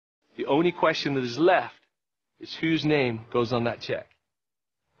only question that is left is whose name goes on that check.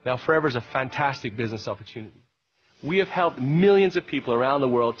 Now, Forever is a fantastic business opportunity. We have helped millions of people around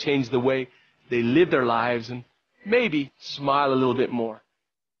the world change the way they live their lives and maybe smile a little bit more.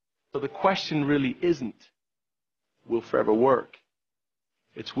 So the question really isn't, will Forever work?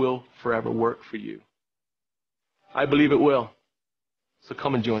 It's, will Forever work for you? I believe it will. So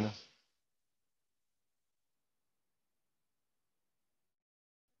come and join us.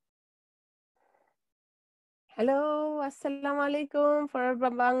 Hello, আসসালামু আলাইকুম। Forward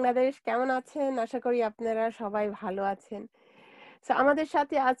Bangladesh কেমন আছেন? আশা করি আপনারা সবাই ভালো আছেন। So আমাদের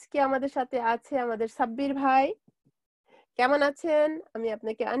সাথে আছে আমাদের সাব্বির ভাই। কেমন আছেন? আমি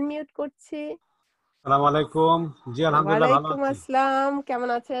আপনাকে আনমিউট করছি। আসসালামু আলাইকুম। জি আলহামদুলিল্লাহ ভালো আছি। ওয়ালাইকুম আসসালাম। কেমন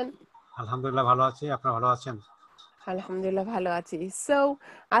আছেন? আলহামদুলিল্লাহ ভালো আছি। আপনারা ভালো আছেন? আলহামদুলিল্লাহ ভালো আছি। সো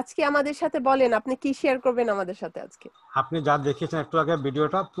আজকে আমাদের সাথে বলেন আপনি কি শেয়ার করবেন আমাদের সাথে আজকে? আপনি যা দেখিয়েছেন একটু আগে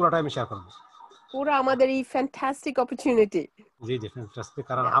ভিডিওটা পুরোটাই আমি শেয়ার করব। পুরো আমাদের এই ফ্যান্টাস্টিক অপরচুনিটি। জি জি ফ্যান্টাস্টিক,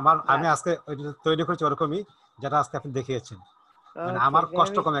 কারণ আমি আজকে তৈরি করেছি ওরকমই যেটা আজকে আপনি দেখিয়েছেন। মানে আমার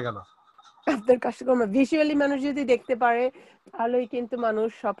কষ্ট কমে গেল। আপনার কাস্টমার ভিজুয়ালি মানুষ যদি দেখতে পারে তাহলেই কিন্তু মানুষ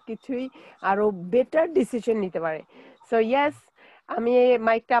সবকিছুই আরো বেটার ডিসিশন নিতে পারে। সো ইয়েস, আমি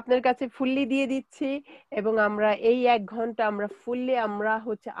মাইকটা আপনার কাছে ফুললি দিয়ে দিচ্ছি এবং আমরা এই 1 ঘন্টা আমরা ফুললি আমরা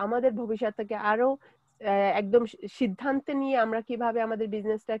হচ্ছে আমাদের ভবিষ্যৎটাকে আরো একদম সিদ্ধান্ত নিয়ে আমরা কিভাবে আমাদের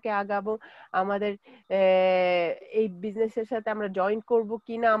বিজনেসটাকে আগাবো, আমাদের এই বিজনেসের সাথে আমরা জয়েন করব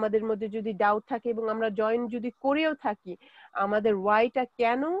কিনা, আমাদের মধ্যে যদি ডাউট থাকে এবং আমরা জয়েন যদি করেও থাকি আমাদের ওয়াইটা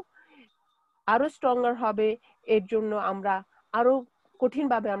কেন আরো স্ট্রঙ্গার হবে, এর জন্য আমরা আরো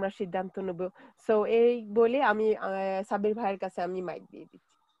কঠিনভাবে আমরা সিদ্ধান্ত নেব। সো এই বলে আমি সাব্বির ভাইয়ের কাছে আমি মাইক দিয়ে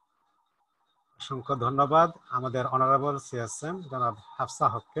দিচ্ছি। অসংখ্য ধন্যবাদ আমাদের অনারেবল সিএসএম জনাব হাফসা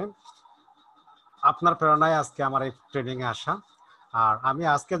হককে। আপনার প্রেরণায় আজকে আমার এই ট্রেনিং এ আসা। আর আমি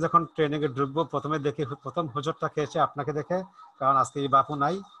আজকে যখন ট্রেনিং এ ঢুকবো প্রথমে দেখি প্রথম হুজুরটা খেয়েছে আপনাকে দেখে, কারণ আজকে এই বাপু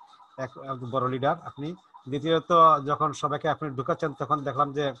নাই, এক বড় লিডার আপনি। দ্বিতীয়ত যখন সবাইকে আপনি ঢুকাচ্ছেন তখন দেখলাম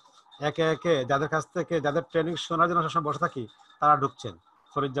যে একে একে যাদের কাছ থেকে যাদের ট্রেনিং শোনার জন্য সবসময় বসে থাকি তারা ঢুকছেন।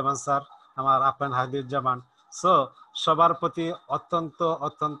 ফরিদুজ্জামান স্যার, আমার আপ্যায়ন হাদিউজ্জামান। সো সবার প্রতি অত্যন্ত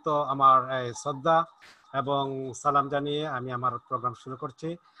অত্যন্ত আমার শ্রদ্ধা এবং সালাম জানিয়ে আমি আমার প্রোগ্রাম শুরু করছি।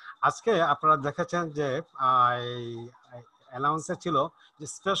 আজকে আপনারা দেখেছেন যে অ্যানাউন্সে ছিল যে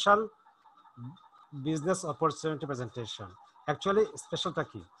special business opportunity presentation. Actually স্পেশালটা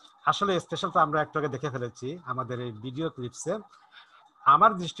কি? আসলে স্পেশালটা আমরা একটু আগে দেখে ফেলেছি আমাদের এই ভিডিও ক্লিপসে।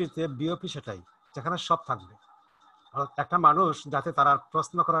 আমার দৃষ্টিতে বিওপি সেটাই, যেখানে সব থাকবে। একটা মানুষ যাতে তারা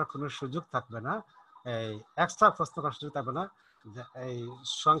প্রশ্ন করার কোনো সুযোগ থাকবে না, এই এক্সট্রা প্রশ্ন করার সুযোগ থাকবে না, এই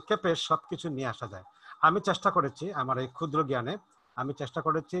সংক্ষেপে সবকিছু নিয়ে আসা যায়। আমি চেষ্টা করেছি আমার এই ক্ষুদ্র জ্ঞানে, আমি চেষ্টা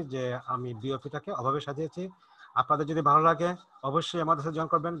করেছি যে আমি বিওপিটাকে অভাবে সাজিয়েছি। আপনাদের যদি ভালো লাগে অবশ্যই আমাদের সাথে জয়েন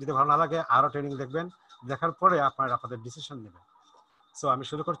করবেন, যদি ভালো না লাগে আরো ট্রেনিং দেখবেন, দেখার পরে আপনারা আপনাদের ডিসিশন নেবেন। সো আমি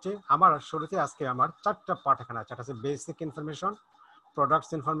শুরু করছি। আমার শুরুতে আজকে আমার 4টা পার্ট এখানে আছে। একটা হচ্ছে basic information,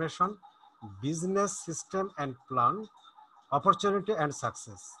 products information, business system and plan, opportunity and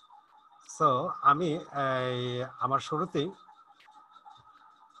success. So আমি আমার শুরুতেই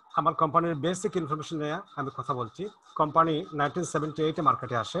আমার কোম্পানির বেসিক ইনফরমেশন নিয়ে আমি কথা বলছি। কোম্পানি 1978-এ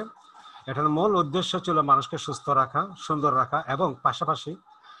মার্কেটে আসে। এটার মূল উদ্দেশ্য ছিল মানুষকে সুস্থ রাখা, সুন্দর রাখা এবং পাশাপাশি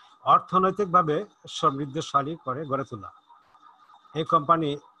অর্থনৈতিকভাবে সমৃদ্ধশালী করে গড়ে তোলা। এই কোম্পানি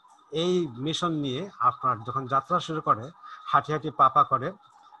এই মিশন নিয়ে আপনার যখন যাত্রা শুরু করে হাঁটি হাঁটি পা করে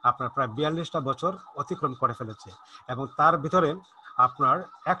আপনার প্রায় 42টা বছর অতিক্রম করে ফেলেছে এবং তার ভিতরে আপনার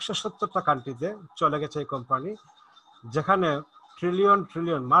 170টা কান্ট্রিতে চলে গেছে এই কোম্পানি, যেখানে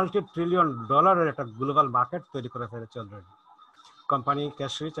ট্রিলিয়ন মাল্টি ট্রিলিয়ন ডলারের একটা গ্লোবাল মার্কেট তৈরি করে ফেলেছে অলরেডি। কোম্পানি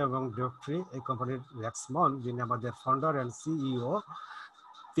ক্যাশ রিচ এবং ডেট ফ্রি। এই কোম্পানির ল্যাক্সমন, যিনি আমাদের ফাউন্ডার অ্যান্ড সিইও,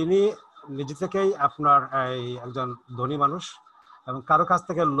 তিনি নিজে থেকেই আপনার এই একজন ধনী মানুষ এবং কারো কাছ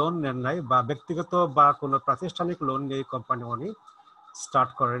থেকে লোন নেন নাই বা ব্যক্তিগত বা কোনো প্রাতিষ্ঠানিক লোন নিয়ে কোম্পানি উনি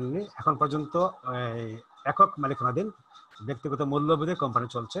স্টার্ট করেননি। এখন পর্যন্ত একক মালিকানাধীন ব্যক্তিগত মূল্যবোধে কোম্পানি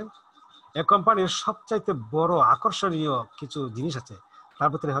চলছে। এই কোম্পানির সবচাইতে বড় আকর্ষণীয় কিছু জিনিস আছে, তার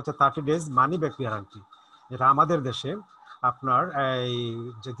ভিতরে হচ্ছে 30 days মানি ব্যাক গ্যারান্টি, যেটা আমাদের দেশে আপনার এই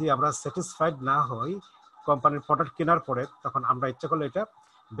যদি আমরা স্যাটিসফাইড না হই কোম্পানির প্রোডাক্ট কেনার পরে, তখন আমরা ইচ্ছা করলে এটা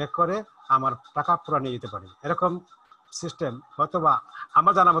ব্যাক করে আমার টাকা পুরো নিয়ে যেতে পারি। এরকম সিস্টেম হয়তোবা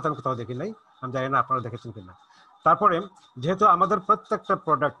আমার জানার মতো আমি কোথাও দেখি নাই, আমি জানি না আপনারা দেখেছেন কিনা। তারপরে যেহেতু আমাদের প্রত্যেকটা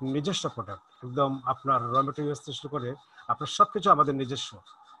প্রোডাক্ট নিজস্ব প্রোডাক্ট, একদম আপনার র মেটেরিয়াল থেকে শুরু করে আপনার সবকিছু আমাদের নিজস্ব।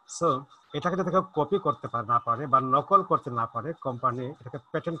 সো এটাকে যাতে কেউ কপি করতে না পারে বা নকল করতে না পারে, কোম্পানি এটাকে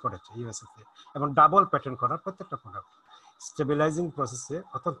প্যাটেন্ট করেছে ইউএসএ এবং ডাবল প্যাটেন্ট করা প্রত্যেকটা প্রোডাক্ট। স্টেবিলাইজিং প্রসেসে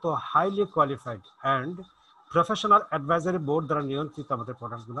অত্যন্ত highly qualified and professional advisory board দ্বারা নিয়ন্ত্রিত আমাদের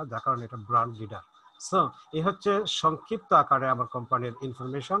প্রোডাক্টগুলো, যার কারণে এটা ব্র্যান্ড লিডার। সো এই হচ্ছে সংক্ষিপ্ত আকারে আমার কোম্পানির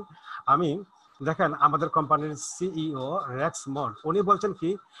ইনফরমেশন। আমি দেখেন আমাদের কোম্পানির সিইও রেক্সমন্ড, উনি বলছেন কি,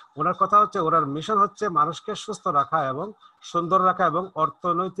 ওনার কথা হচ্ছে, ওনার মিশন হচ্ছে মানুষকে সুস্থ রাখা এবং সুন্দর রাখা এবং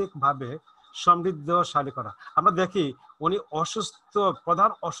অর্থনৈতিকভাবে সমৃদ্ধশালী করা। আমরা দেখি উনি অসুস্থ,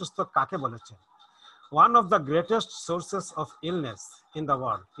 প্রধান অসুস্থ কাকে বলেছেন? One of the greatest sources of illness in the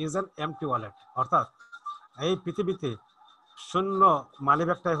world is an empty wallet. অর্থাৎ এই পৃথিবীতে শূন্য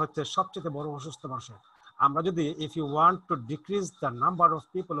মানিব্যাগটাই হচ্ছে সবচেয়ে বড় অসুস্থ মানুষের। আমরা যদি if you want to decrease the number of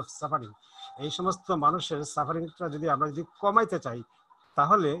people of suffering, এই সমস্ত মানুষের সাফারিংটা যদি আমরা কমাইতে চাই,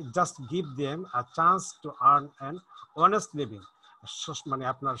 তাহলে just give them a chance to earn an honest living. মানে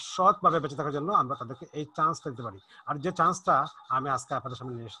আপনার সৎভাবে বেঁচে থাকার জন্য আমরা তাদেরকে এই চান্সটা দিতে পারি। আর যে চান্সটা আমি আজকে আপনাদের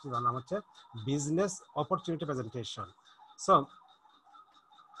সামনে নিয়ে এসেছি, তার নাম হচ্ছে বিজনেস অপরচুনিটি প্রেজেন্টেশন। সো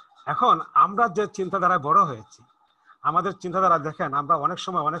এখন আমরা যে চিন্তাধারায় বড় হয়েছি, আমাদের চিন্তাধারা দেখেন, আমরা অনেক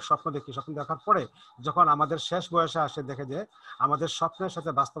সময় অনেক স্বপ্ন দেখি, স্বপ্ন দেখার পরে যখন আমাদের শেষ বয়সে আসে, দেখে যে আমাদের স্বপ্নের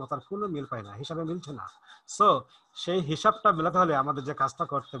সাথে বাস্তবতার কোনো মিল পায় না, হিসাবে মিলছে না। সো সেই হিসাবটা মেলাতে হলে আমাদের যে কাজটা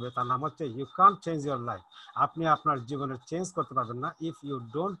করতে হবে তার নাম হচ্ছে you can't change your life. আপনি আপনার জীবনের চেঞ্জ করতে পারবেন না if you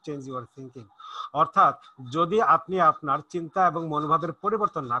don't change your thinking. অর্থাৎ যদি আপনি আপনার চিন্তা এবং মনোভাবের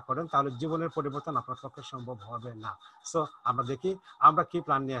পরিবর্তন না করেন, তাহলে জীবনের পরিবর্তন আপনার পক্ষে সম্ভব হবে না। সো আমরা দেখি আমরা কি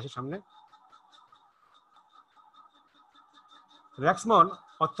প্ল্যান নিয়ে আসি সামনে। রেক্সমন্ড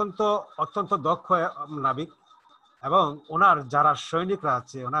অত্যন্ত দক্ষ নাবিক, এবং ওনার যারা সৈনিকরা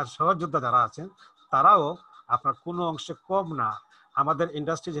আছে, ওনার সহযোদ্ধা যারা আছেন, তারাও আপনার কোনো অংশে কম না। আমাদের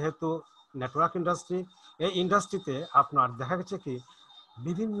ইন্ডাস্ট্রি যেহেতু নেটওয়ার্ক ইন্ডাস্ট্রি, এই ইন্ডাস্ট্রিতে আপনার দেখা গেছে কি,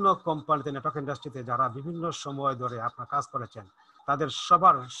 বিভিন্ন কোম্পানিতে, নেটওয়ার্ক ইন্ডাস্ট্রিতে যারা বিভিন্ন সময় ধরে আপনার কাজ করেছেন, তাদের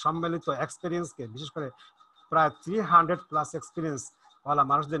সবার সম্মিলিত এক্সপিরিয়েন্সকে, বিশেষ করে প্রায় 300+ এক্সপিরিয়েন্স ওয়ালা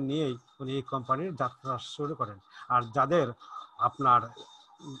মানুষদের নিয়েই উনি এই কোম্পানির যাত্রা শুরু করেন। আর যাদের আপনার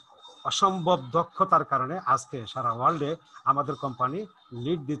অসম্ভব দক্ষতার কারণে আজকে সারা ওয়ার্ল্ডে আমাদের কোম্পানি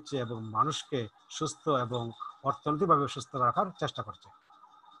লিড দিচ্ছে এবং মানুষকে সুস্থ এবং অর্থনৈতিকভাবে সুস্থ রাখার চেষ্টা করছে।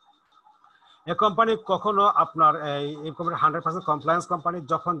 এই কোম্পানি কখনো আপনার এই কোম্পানি 100% কমপ্লায়েন্স কোম্পানি।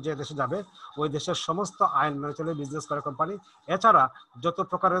 যখন যে দেশে যাবে ওই দেশের সমস্ত আইন মেনে চলে বিজনেস করে কোম্পানি। এছাড়া যত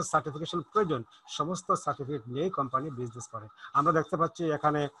প্রকারের সার্টিফিকেশন প্রয়োজন সমস্ত সার্টিফিকেট নিয়েই কোম্পানি বিজনেস করে। আমরা দেখতে পাচ্ছি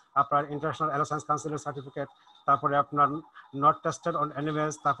এখানে আপনার ইন্টারন্যাশনাল এরোসায়েন্স কাউন্সিলের সার্টিফিকেট, তারপরে আপনার নট টেস্টেড অন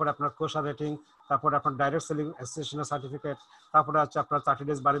অ্যানিমেলস, তারপরে আপনার কোশা রেটিং, তারপরে আপনার ডাইরেক্ট সেলিং অ্যাসোসিয়েশনের সার্টিফিকেট, তারপরে আছে আপনার 30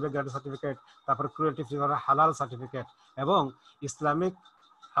 days বাড়ি গ্যারান্টি সার্টিফিকেট, তারপরে ক্রুয়েলটি ফ্রি হালাল সার্টিফিকেট, এবং ইসলামিক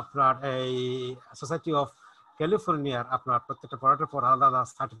আপনার এই সোসাইটি অফ ক্যালিফোর্নিয়ার আপনার প্রত্যেকটা প্রোডাক্টের পর আলাদা আলাদা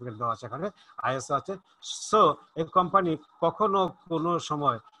সার্টিফিকেট দেওয়া আছে, এখানে আইএসও আছে। সো এই কোম্পানি কখনো কোনো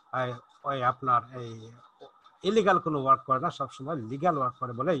সময় ওই আপনার এই ইলিগাল কোনো ওয়ার্ক করে না, সবসময় লিগাল ওয়ার্ক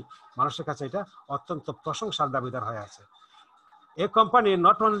করে বলেই মানুষের কাছে এটা অত্যন্ত প্রশংসার দাবিদার হয়ে আছে। এই কোম্পানি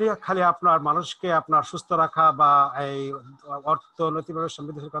নট অনলি খালি আপনার মানুষকে আপনার সুস্থ রাখা বা এই অর্থনৈতিকভাবে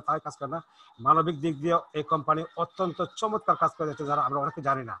সমৃদ্ধশীল করা তাই কাজ করে না, মানবিক দিক দিয়ে এই কোম্পানি অত্যন্ত চমৎকার কাজ করে যাচ্ছে, যারা আমরা অনেকে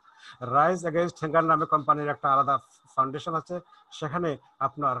জানি না। রাইজ এগেইনস্ট হাঙ্গার নামে কোম্পানির একটা আলাদা ফাউন্ডেশন আছে, সেখানে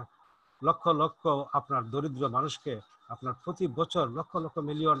আপনার লক্ষ লক্ষ আপনার দরিদ্র মানুষকে আপনার প্রতি বছর লক্ষ লক্ষ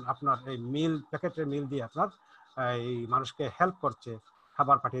মিলিয়ন আপনার এই মিল প্যাকেটের মিল দিয়ে আপনার এই মানুষকে হেল্প করছে,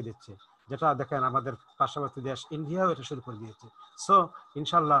 খাবার পাঠিয়ে দিচ্ছে, যেটা দেখেন আমাদের পার্শ্ববর্তী দেশ ইন্ডিয়াও এটা শুরু করে দিয়েছে। সো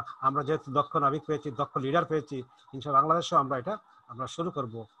ইনশাল্লাহ আমরা যেহেতু দক্ষ নাবিক পেয়েছি, দক্ষ লিডার পেয়েছি, ইনশাল্লাহ বাংলাদেশেও আমরা শুরু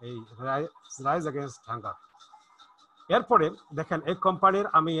করব এই রাইজ এগেইনস্ট হাঙ্গার। এরপরে দেখেন এই কোম্পানির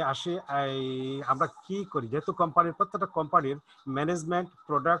আমি আসি, আমরা কি করি, যেহেতু কোম্পানির প্রত্যেকটা কোম্পানির ম্যানেজমেন্ট,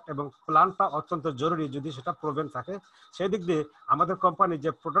 প্রোডাক্ট এবং প্ল্যানটা অত্যন্ত জরুরি, যদি সেটা প্রোভেন থাকে। সেই দিক দিয়ে আমাদের কোম্পানি যে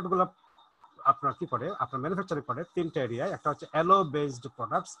প্রোডাক্টগুলো আপনার কি করে, আপনার ম্যানুফ্যাকচারিং করে তিনটা এরিয়ায়। একটা হচ্ছে অ্যালো বেসড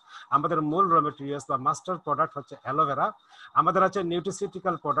প্রোডাক্টস, আমাদের মূল র মেটেরিয়ালস বা মাস্টার প্রোডাক্ট হচ্ছে অ্যালোভেরা। আমাদের আছে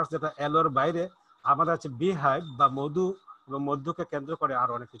নিউট্রিসিউটিক্যাল প্রোডাক্টস, যেটা অ্যালোর বাইরে। আমাদের আছে বিহাইভ বা মধু, এবং মধুকে কেন্দ্র করে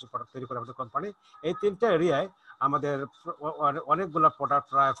আরো অনেক কিছু প্রোডাক্ট তৈরি করে আমাদের কোম্পানি। এই তিনটা এরিয়ায় আমাদের অনেকগুলো প্রোডাক্ট,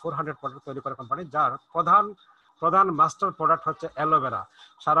 প্রায় 400 প্রোডাক্ট তৈরি করে কোম্পানি, যার প্রধান মাস্টার প্রোডাক্ট হচ্ছে অ্যালোভেরা।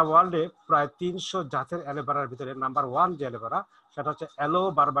 সারা ওয়ার্ল্ডে প্রায় 300 জাতের অ্যালোভেরার ভিতরে নাম্বার 1 যে অ্যালোভেরা, সেটা হচ্ছে অ্যালো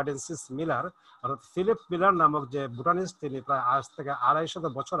বারবাডেন্সিস মিলার। অর্থাৎ ফিলিপ মিলার নামক যে বুটানিস্ট, তিনি প্রায় আজ থেকে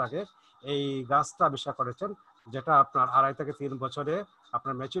 250 বছর আগে এই গাছটা আবিষ্কার করেছেন, যেটা আপনার 2.5 থেকে 3 বছরে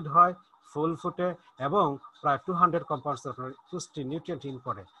আপনার ম্যাচিউরড হয়, ফুল ফুটে, এবং প্রায় 200 কম্পাউন্ডস আপনার পুষ্টি নিউট্রিয়েন্ট ইন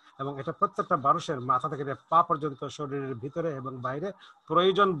করে। এবং এটা প্রত্যেকটা মানুষের মাথা থেকে পা পর্যন্ত শরীরের ভিতরে এবং বাইরে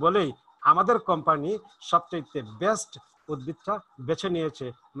প্রয়োজন বলেই আমাদের কোম্পানি সবচেয়ে বেস্ট উদ্ভিদটা বেছে নিয়েছে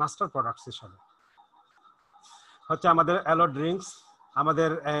মাস্টার প্রোডাক্টস হিসাবে। হচ্ছে আমাদের অ্যালো ড্রিঙ্কস, আমাদের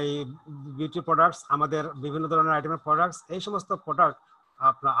এই বিউটি প্রোডাক্টস, আমাদের বিভিন্ন ধরনের আইটেমের প্রোডাক্টস। এই সমস্ত প্রোডাক্ট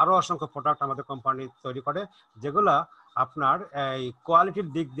আপনার আরো অসংখ্য প্রোডাক্ট আমাদের কোম্পানি তৈরি করে, যেগুলা আপনার এই কোয়ালিটির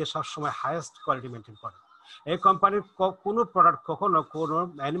দিক দিয়ে সবসময় হাইয়েস্ট কোয়ালিটি মেনটেন করে। এই কোম্পানির কোনো প্রোডাক্ট কখনো কোনো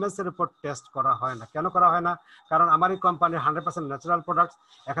অ্যানিমেলসের উপর টেস্ট করা হয় না। কেন করা হয় না? কারণ আমার এই কোম্পানির 100% ন্যাচারাল প্রোডাক্ট,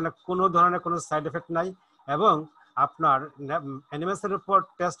 এখানে কোনো ধরনের কোনো সাইড এফেক্ট নাই। এবং আপনার অ্যানিমেলসের উপর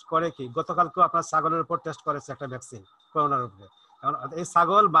টেস্ট করে কি, গতকালকে আপনার ছাগলের উপর টেস্ট করেছে একটা ভ্যাকসিন করোনার উপরে। এই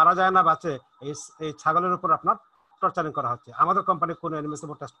ছাগল মারা যায় না, বাঁচে, এই ছাগলের উপর আপনার টর্চারিং করা হচ্ছে। আমাদের কোম্পানি কোনো অ্যানিমেলসের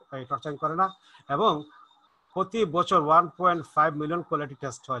উপর টর্চারিং করে না। এবং প্রতি বছর 1.5 মিলিয়ন কোয়ালিটি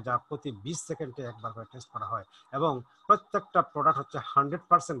টেস্ট হয়, যা প্রতি 20 সেকেন্ডে একবার করে টেস্ট করা হয়। এবং প্রত্যেকটা প্রোডাক্ট হচ্ছে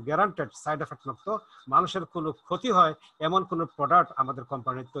 100% গ্যারান্টেড সাইড এফেক্ট মুক্ত। মানুষের কোনো ক্ষতি হয় এমন কোনো প্রোডাক্ট আমাদের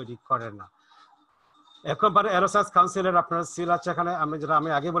কোম্পানি তৈরি করে না। এক কোম্পানি এরোসাইজ কাউন্সিলের আপনার সিল আছে এখানে, আমি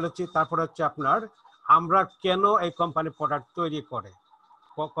আগে বলেছি। তারপরে হচ্ছে আপনার আমরা কেন এই কোম্পানি প্রোডাক্ট তৈরি করে।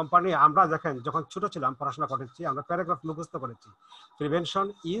 কোম্পানি আমরা দেখেন যখন ছোট ছিলাম পড়াশোনা করেছি, আমরা প্যারাগ্রাফ মুখস্থ করেছি, প্রিভেনশন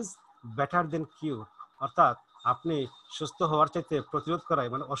ইজ বেটার দেন কিউর। অর্থাৎ আপনি সুস্থ হওয়ার চাইতে প্রতিরোধ করাই,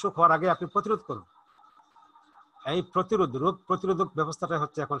 মানে অসুখ হওয়ার আগে আপনি প্রতিরোধ করুন। এই রোগ প্রতিরোধক ব্যবস্থাটা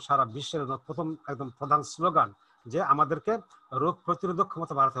হচ্ছে এখন সারা বিশ্বের প্রথম একদম প্রধান স্লোগান, যে আমাদেরকে রোগ প্রতিরোধক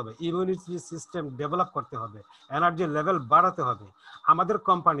ক্ষমতা বাড়াতে হবে, ইমিউনিটি সিস্টেম ডেভেলপ করতে হবে, এনার্জি লেভেল বাড়াতে হবে। আমাদের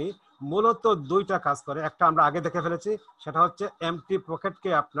কোম্পানি মূলত দুইটা কাজ করে। একটা আমরা আগে দেখে ফেলেছি, সেটা হচ্ছে এমটি পকেটকে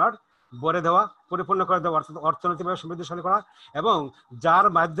আপনার ভরে দেওয়া, পরিপূর্ণ করে দেওয়া, অর্থাৎ অর্থনৈতিকভাবে সমৃদ্ধশালী করা। এবং যার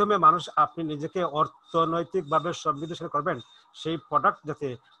মাধ্যমে মানুষ আপনি নিজেকে অর্থনৈতিকভাবে সমৃদ্ধশালী করবেন, সেই প্রোডাক্ট যাতে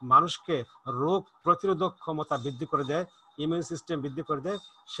মানুষকে রোগ প্রতিরোধক ক্ষমতা বৃদ্ধি করে দেয়, ইমিউন সিস্টেম বৃদ্ধি করে দেয়,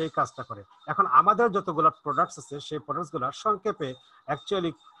 সেই কাজটা করে। এখন আমাদের যতগুলো প্রোডাক্টস আছে, সেই প্রোডাক্টসগুলো সংক্ষেপে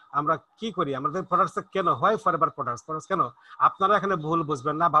অ্যাকচুয়ালি আমরা কি করি, আমাদের প্রোডাক্টস কেন হয় ফরএভার প্রোডাক্টস কেন, আপনারা এখানে ভুল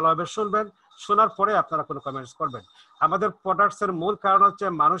বুঝবেন না, ভালোভাবে শুনবেন, শোনার পরে আপনারা কোনো কমেন্টস করবেন। আমাদের প্রোডাক্টসের মূল কারণ হচ্ছে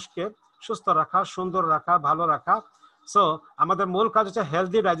মানুষকে সুস্থ রাখা, সুন্দর রাখা, ভালো রাখা। সো আমাদের মূল কাজ হচ্ছে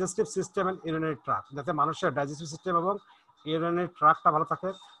healthy digestive system and urinary tract, যাতে মানুষের ডাইজেস্টিভ সিস্টেম এবং ইউরিনারি ট্র্যাক্টটা ভালো থাকে।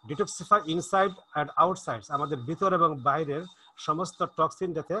 ডিটক্সিফাই ইনসাইড অ্যান্ড আউটসাইড, আমাদের ভিতর এবং বাইরের সমস্ত টক্সিন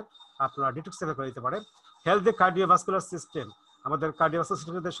যাতে আপনারা ডিটক্সিফাই করে দিতে পারে। হেলদি কার্ডিওভাস্কুলার সিস্টেম, আমাদের কার্ডিওভাস্কুলার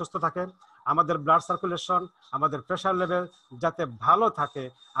সিস্টেম যাতে সুস্থ থাকে, আমাদের ব্লাড সার্কুলেশন, আমাদের প্রেশার লেভেল যাতে ভালো থাকে,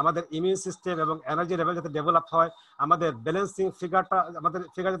 আমাদের ইমিউন সিস্টেম এবং এনার্জি লেভেল যাতে ডেভেলপ হয়, আমাদের ব্যালেন্সিং ফিগারটা, আমাদের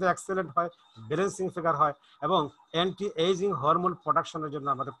ফিগার যাতে এক্সেলেন্ট হয়, ব্যালেন্সিং ফিগার হয়, এবং অ্যান্টি এজিং হরমোন প্রোডাকশনের জন্য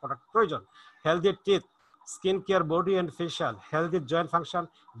আমাদের প্রোডাক্ট প্রয়োজন। Healthy teeth, skin care, body and facial, healthy joint function,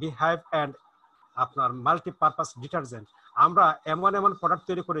 beehive and আপনার মাল্টিপারপাস ডিটারজেন্ট। আমরা এমন এমন প্রোডাক্ট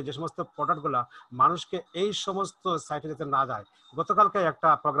তৈরি করি যে সমস্ত প্রোডাক্টগুলা মানুষকে এই সমস্ত সাইটে যেতে না যায়। গতকালকে একটা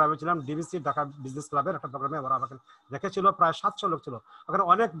প্রোগ্রামে ছিলাম, ডিবিসি ঢাকা বিজনেস ক্লাবের একটা প্রোগ্রামে, ওরা আমাকে দেখেছিল, প্রায় 700 লোক ছিল ওখানে।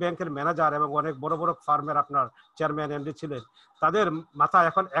 অনেক ব্যাংকের ম্যানেজার এবং অনেক বড় বড় ফার্মের আপনার চেয়ারম্যান এমডি ছিলেন। তাদের মাথায়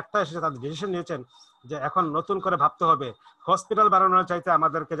এখন একটা এসেছে, তাদের ডিসিশন নিয়েছেন যে এখন নতুন করে ভাবতে হবে, হসপিটাল বানানোর চাইতে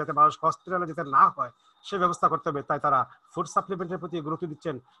আমাদেরকে যাতে মানুষ হসপিটালে যেতে না হয় সে ব্যবস্থা করতে হবে। তাই তারা ফুড সাপ্লিমেন্টের প্রতি গুরুত্ব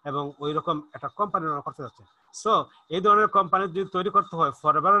দিচ্ছেন এবং ওই রকম একটা কোম্পানি করতে যাচ্ছে। সো এই ধরনের কোম্পানি যদি তৈরি করতে হয়,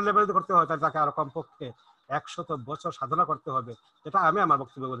 ফরএভার লেভেলে করতে হয়, তাহলে তাকে আরো কমপক্ষে 100 বছর সাধনা করতে হবে। যেটা আমি আমার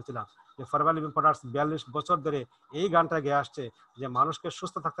বক্তব্যে বলেছিলাম যে ফরএভার লিভিং প্রোডাক্টস 42 বছর ধরে এই গানটা গেয়ে আসছে যে মানুষকে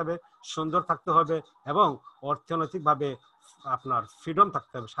সুস্থ থাকতে হবে, সুন্দর থাকতে হবে এবং অর্থনৈতিকভাবে আপনার ফ্রিডম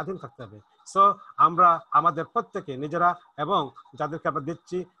থাকতে হবে, স্বাধীন থাকতে হবে। সো আমরা আমাদের প্রত্যেকে নিজেরা এবং যাদেরকে আমরা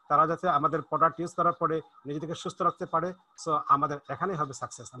দিচ্ছি তারা যাতে আমাদের প্রোডাক্ট ইউজ করার পরে নিজেদেরকে সুস্থ রাখতে পারে। সো আমাদের এখানেই হবে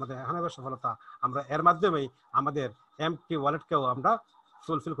সাকসেস, আমাদের এখানে হবে সফলতা। আমরা এর মাধ্যমেই আমাদের এমটি ওয়ালেটকেও আমরা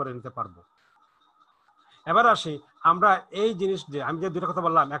ফুলফিল করে নিতে পারবো। এবার আসি, আমরা এই জিনিস যে আমি যে দুইটা কথা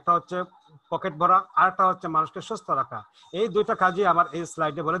বললাম, একটা হচ্ছে পকেট ভরা আর একটা হচ্ছে মানুষকে সুস্থ রাখা, এই দুইটা কাজই আমার এই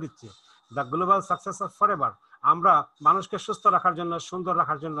স্লাইডে বলে দিচ্ছি। The global success of forever, আমরা মানুষকে সুস্থ রাখার জন্য, সুন্দর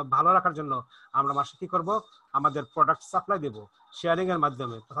রাখার জন্য, ভালো রাখার জন্য আমরা মাসে কি করব, আমাদের প্রোডাক্ট সাপ্লাই দেব শেয়ারিং এর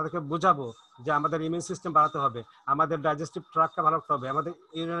মাধ্যমে। তাদেরকে বোঝাবো যে আমাদের ইমিউন সিস্টেম বাড়াতে হবে, আমাদের ডাইজেস্টিভ ট্র্যাকটা ভালো রাখতে হবে, আমাদের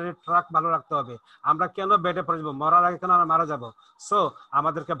ইউরিনারি ট্র্যাক ভালো রাখতে হবে, আমরা কেন বেডে পড়ে যাবো, মরার আগে কেন আমরা মারা যাবো। সো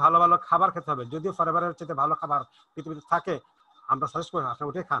আমাদেরকে ভালো ভালো খাবার খেতে হবে। যদিও ফরএভারের চেয়ে ভালো খাবার পৃথিবীতে থাকে, আমরা সাজেস্ট করি আপনি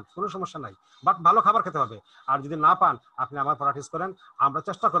উঠে খান, কোনো সমস্যা নাই, বাট ভালো খাবার খেতে হবে। আর যদি না পান, আপনি আমার প্রোডাক্ট ইউজ করেন। আমরা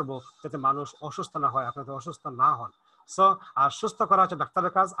চেষ্টা করবো যাতে মানুষ অসুস্থ না হয়, আপনাদের অসুস্থ না হন। সো আর সুস্থ করা হচ্ছে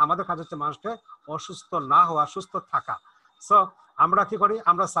ডাক্তারের কাজ, আমাদের কাজ হচ্ছে মানুষকে অসুস্থ না হওয়া, সুস্থ থাকা। সো আমরা কি করি,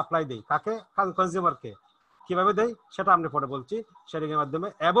 আমরা সাপ্লাই দিই কাকে, কনজিউমারকে। কিভাবে দেই সেটা আমি পরে বলছি শেয়ারিং এর মাধ্যমে।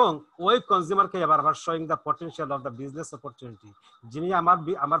 এবং ওই কনজিউমারকে আবার showing the potential of the business opportunity. যিনি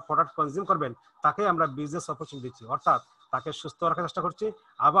আমার প্রোডাক্ট কনজিউম করবেন তাকে আমরা বিজনেস অপরচুনিটি দিচ্ছি, অর্থাৎ তাকে সুস্থ রাখার চেষ্টা করছি,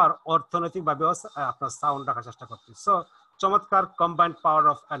 আবার অর্থনৈতিক ভাবে আপনার সাউন্ড রাখার চেষ্টা করছি। সো চমৎকার combined power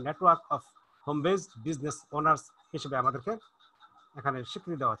of network of home based business owners হিসেবে আমাদেরকে এখানে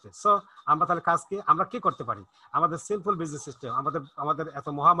স্বীকৃতি দেওয়া হচ্ছে। সো আমরা তাহলে কাজ কি, আমরা কি করতে পারি? আমাদের সিম্পল বিজনেস সিস্টেম, আমাদের এত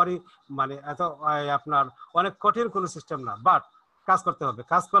মহামারী মানে এত আপনার অনেক কঠিন কোনো সিস্টেম না, বাট কাজ করতে হবে।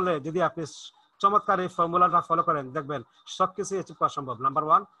 কাজ করলে যদি আপনি চমৎকার এই ফর্মুলাটা ফলো করেন, দেখবেন সবকিছু অ্যাচিভ করা সম্ভব। Number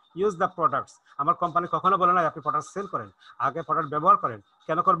 1, use the products. আমার কোম্পানি কখনো বলে না আপনি প্রোডাক্ট সেল করেন, আগে প্রোডাক্ট ব্যবহার করেন।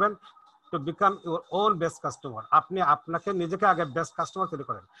 কেন করবেন? To become your own best customer. আপনি আপনাকে নিজেকে আগে বেস্ট কাস্টমার তৈরি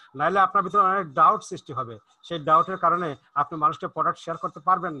করেন, নাহলে আপনার ভিতরে অনেক ডাউট সৃষ্টি হবে। সেই ডাউটের কারণে আপনি মানুষকে প্রোডাক্ট শেয়ার করতে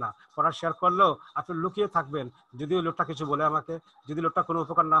পারবেন না। প্রোডাক্ট শেয়ার করলেও আপনি লুকিয়ে থাকবেন, যদি ওই লোকটা কিছু বলে আমাকে, যদি লোকটা কোনো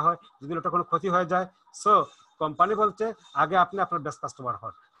উপকার না হয়, যদি লোকটা কোনো ক্ষতি হয়ে যায়। সো কোম্পানি বলছে আগে আপনি আপনার বেস্ট কাস্টমার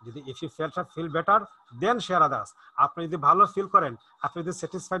হন। যদি if you feel better then share others. আপনি যদি ভালো ফিল করেন, আপনি যদি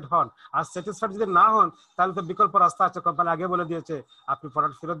স্যাটিসফাইড হন, আর স্যাটিসফাইড যদি না হন, তাহলে তো বিকল্প রাস্তা আছে। কোম্পানি আগে বলে দিয়েছে আপনি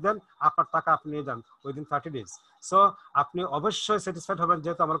প্রোডাক্ট ফেরত দেন, আপনার টাকা আপনি নিয়ে যান উইদিন 30 days। সো আপনি অবশ্যই স্যাটিসফাইড হবেন,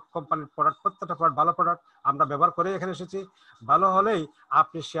 যেহেতু আমার কোম্পানির প্রোডাক্ট, প্রত্যেকটা প্রোডাক্ট ভালো প্রোডাক্ট, আমরা ব্যবহার করে এখানে এসেছি। ভালো হলেই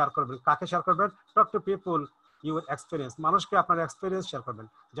আপনি শেয়ার করবেন। কাকে শেয়ার করবেন? Talk to people your experience. মানুষকে আপনার এক্সপিরিয়েন্স শেয়ার করবেন,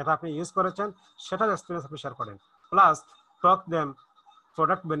 যেটা আপনি ইউজ করেছেন সেটার এক্সপিরিয়েন্স আপনি শেয়ার করেন। প্লাস টক দেম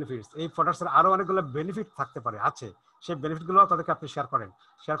প্রোডাক্ট বেনিফিটস। এই প্রোডাক্টসের আরো অনেকগুলো বেনিফিট থাকতে পারে, আছে, সেই বেনিফিটগুলো তাদেরকে আপনি শেয়ার করেন।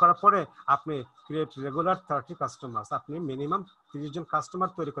 শেয়ার করার পরে আপনি ক্রিয়েট রেগুলার 30 কাস্টমার্স। আপনি মিনিমাম 30 জন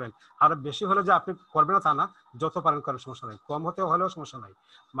কাস্টমার তৈরি করেন। আরো বেশি হলে যে আপনি করবেন না তা না, যত পারেন করেন, সমস্যা নাই। কম হতে হলেও সমস্যা নাই।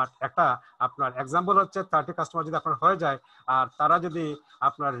 বাট একটা আপনার এক্সাম্পল হচ্ছে 30 কাস্টমার যদি আপনার হয়ে যায়, আর তারা যদি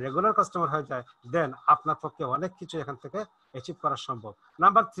আপনার রেগুলার কাস্টমার হয়ে যায়, দেন আপনার পক্ষে অনেক কিছু এখান থেকে অ্যাচিভ করা সম্ভব।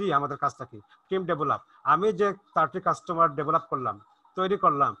 নাম্বার 3, আমাদের কাজটা কি? Team develop. আমি যে 30 কাস্টমার ডেভেলপ করলাম, তৈরি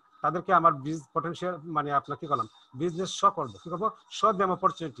করলাম, তাদেরকে আমার পটেনশিয়াল মানে আপনার কি করলাম, বিজনেস শো করবো। কি করবো? Show them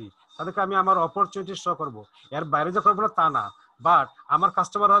opportunity. তাদেরকে আমি আমার অপরচুনিটি শো করবো। এর বাইরে যে করবো না তা না, বাট আমার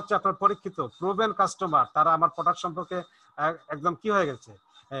কাস্টমার হচ্ছে আপনার পরীক্ষিত প্রুভেন কাস্টমার। তারা আমার প্রোডাক্ট সম্পর্কে একদম কি হয়ে গেছে,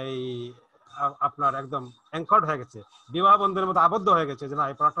 এই আপনার একদম অ্যাঙ্কর্ড হয়ে গেছে, বিবাহ বন্ধনের মতো আবদ্ধ হয়ে গেছে যে না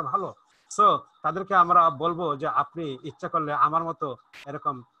এই প্রোডাক্টটা ভালো। সো তাদেরকে আমরা বলবো যে আপনি ইচ্ছা করলে আমার মতো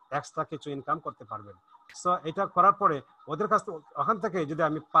এরকম এক্সট্রা কিছু ইনকাম করতে পারবেন। সো এটা করার পরে ওদের কাছ থেকে, ওখান থেকে যদি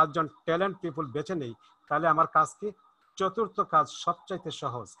আমি 5 জন ট্যালেন্ট পিপল বেছে নেই, তাহলে আমার কাজ কি? চতুর্থ কাজ সবচাইতে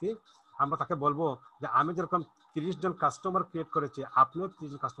সহজ কি? আমরা তাকে বলবো যে আমি যেরকম 30 জন কাস্টমার ক্রিয়েট করেছি, আপনিও 30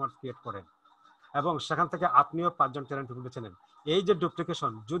 জন কাস্টমার ক্রিয়েট করেন, এবং সেখান থেকে আপনিও 5 জন ট্যালেন্ট পিপল বেছে নেন। এই যে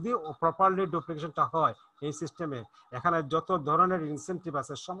ডুপ্লিকেশন, যদি প্রপারলি ডুপ্লিকেশনটা হয় এই সিস্টেমে, এখানে যত ধরনের ইনসেন্টিভ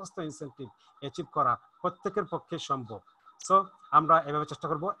আছে, সমস্ত ইনসেন্টিভ অ্যাচিভ করা প্রত্যেকের পক্ষে সম্ভব। সো আমরা এভাবে চেষ্টা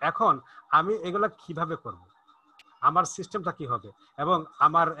করব। এখন আমি এগুলা কিভাবে করব, আমার সিস্টেমটা কি হবে, এবং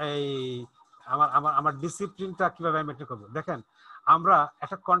আমার এই আমার ডিসিপ্লিনটা কিভাবে মেনটেন করবো? দেখেন, আমরা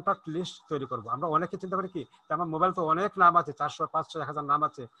একটা কন্ট্যাক্ট লিস্ট তৈরি করব। আমরা অনেকে চিন্তা করি কি, আমার মোবাইল তো অনেক নাম আছে, 400, 500, 1000 নাম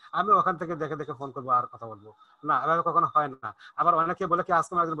আছে, আমি ওখান থেকে দেখে দেখে ফোন করবো আর কথা বলবো না, এভাবে কখনো হয় না। আবার অনেকে বলে কি,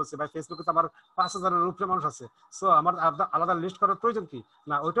 আজকে একজন বলছে ভাই ফেসবুকে তো আমার 5000-এর উপরে মানুষ আছে, সো আমার আলাদা লিস্ট করার প্রয়োজন কি?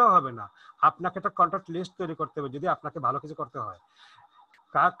 না, ওইটাও হবে না। আপনাকে একটা কন্ট্যাক্ট লিস্ট তৈরি করতে হবে যদি আপনাকে ভালো কিছু করতে হয়।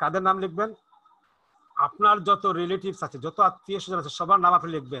 কাদের নাম লিখবেন? আপনার যত রিলেটিভস আছে, যত আত্মীয় স্বজন আছে, সবার নাম আপনি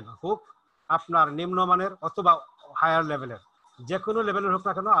লিখবেন। হোক আপনার নিম্নমানের অথবা হায়ার লেভেলের, যে কোনো লেভেলের হোক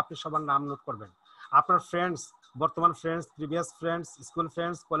না কেন, আপনি সবার নাম নোট করবেন। আপনার ফ্রেন্ডস, বর্তমান friends, previous friends, school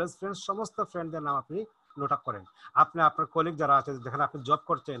friends, college friends, সমস্ত ফ্রেন্ডদের নাম আপনি নোট আপ করেন। আপনি আপনার কলিগ যারা আছে, যেখানে আপনি জব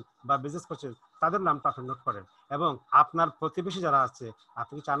করছেন বা বিজনেস করছেন, তাদের নামটা আপনি নোট করেন। এবং আপনার প্রতিবেশী যারা আছে,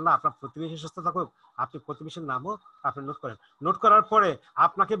 আপনি কি চান না আপনার প্রতিবেশী সুস্থ থাকুক? আপনি প্রতিবেশীর নামও আপনি নোট করেন। নোট করার পরে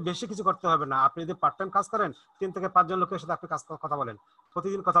আপনাকে বেশি কিছু করতে হবে না। আপনি যদি পার্ট টাইম কাজ করেন, 3 থেকে 5 জন লোকের সাথে আপনি কথা বলেন,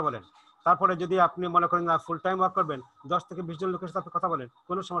 প্রতিদিন কথা বলেন। তারপরে যদি আপনি মনে করেন না ফুল টাইম ওয়ার্ক করবেন, 10 থেকে 20 জন লোকের সাথে আপনি কথা বলেন,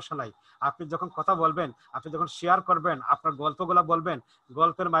 কোনো সমস্যা নাই। আপনি যখন কথা বলবেন, আপনি যখন শেয়ার করবেন, আপনার গল্পগুলা বলবেন,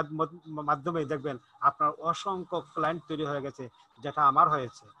 গল্পের মাধ্যমে দেখবেন আপনার অসংখ্য ক্লায়েন্ট তৈরি হয়ে গেছে, যেটা আমার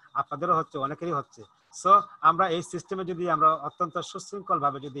হয়েছে, আপনাদেরও হচ্ছে, অনেকেরই হচ্ছে। সো আমরা এই সিস্টেমে যদি আমরা অত্যন্ত সুশৃঙ্খল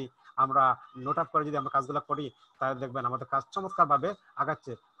ভাবে যদি আমরা নোট আপ করে যদি আমরা কাজগুলো করি, তাহলে দেখবেন আমাদের কাজ চমৎকার ভাবে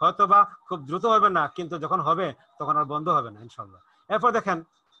আগাচ্ছে। হয়তোবা খুব দ্রুত হবে না, কিন্তু যখন হবে তখন আর বন্ধ হবে না ইনশাল্লাহ। এরপর দেখেন,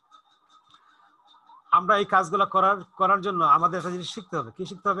 আমরা এই কাজগুলো করার জন্য আমাদের একটা জিনিস শিখতে হবে। কি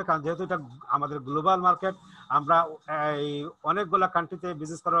শিখতে হবে? কারণ যেহেতু এটা আমাদের গ্লোবাল মার্কেট, আমরা এই অনেকগুলা কান্ট্রিতে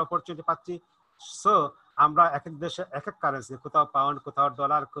বিজনেস করার অপরচুনিটি পাচ্ছি। সো আমরা এক এক দেশে এক এক কারেন্সি, কোথাও পাউন্ড, কোথাও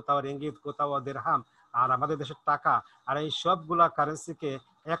ডলার, কোথাও রিঙ্গিত, কোথাও দিরহাম, আর আমাদের দেশের টাকা, আর এই সবগুলা কারেন্সিকে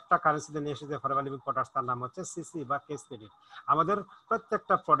একটা কারেন্সিতে নিয়ে এসেছে ফরএভার লিভিং প্রোডাক্টস, তার নাম হচ্ছে সিসি বা কেস ক্রেডিট। আমাদের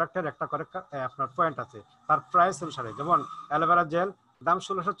প্রত্যেকটা প্রোডাক্টের একটা করে আপনার পয়েন্ট আছে, তার প্রাইস অনুসারে। যেমন অ্যালোভেরা জেল দাম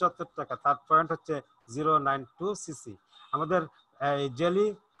 1674 টাকা, তার পয়েন্ট হচ্ছে 092 সিসি। আমাদের জেলি,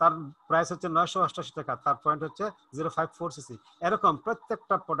 তার প্রাইস হচ্ছে 988 টাকা, তার পয়েন্ট হচ্ছে 054 সিসি। এরকম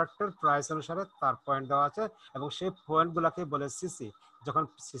প্রত্যেকটা প্রোডাক্টের প্রাইস অনুসারে তার পয়েন্ট দেওয়া আছে, এবং সেই পয়েন্ট গুলাকে বলে সিসি। যখন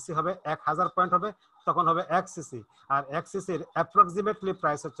সিসি হবে 1000 পয়েন্ট হবে তখন হবে 1 সিসি, আর 1 সিসির অ্যাপ্রক্সিমেটলি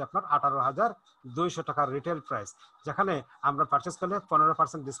প্রাইস হচ্ছে আপনার 18,200 টাকার রিটেল প্রাইস, যেখানে আমরা পারচেস করলে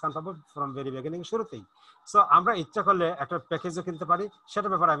 15% ডিসকাউন্ট পাবো ফ্রম ভেরি বিগিনিং, শুরুতেই। সো আমরা ইচ্ছা করলে একটা প্যাকেজও কিনতে পারি,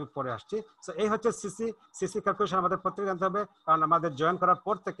 সেটার ব্যাপারে আমি পরে আসছি। সো এই হচ্ছে সিসি ক্যালকুলেশন আমাদের প্রত্যেকে জানতে হবে, কারণ আমাদের জয়েন করার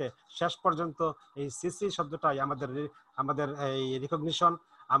পর থেকে শেষ পর্যন্ত এই সিসি শব্দটাই আমাদের এই রিকগনিশন,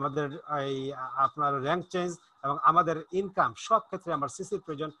 আমাদের এই আপনার র্যাঙ্ক চেঞ্জ এবং আমাদের ইনকাম সব ক্ষেত্রে আমার সিসির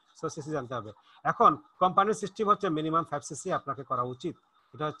প্রয়োজন। সো সিসি জানতে হবে। এখন কোম্পানির সিস্টেম হচ্ছে মিনিমাম 5 সিসি আপনাকে করা উচিত,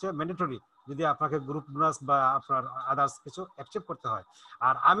 এটা হচ্ছে ম্যান্ডেটরি যদি আপনাকে গ্রুপ বোনাস বা আপনার আদার্স কিছু অ্যাচিভ করতে হয়।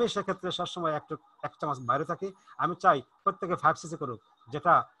 আর আমি সেক্ষেত্রে সবসময় এক চামচ বাইরে থাকি, আমি চাই প্রত্যেকে 5 সিসি করুক,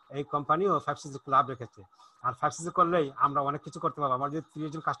 যেটা এই কোম্পানিও 5 সিসি ক্লাব রেখেছে। আর 5 সিসি করলেই আমরা অনেক কিছু করতে পারবো। আমার যদি 30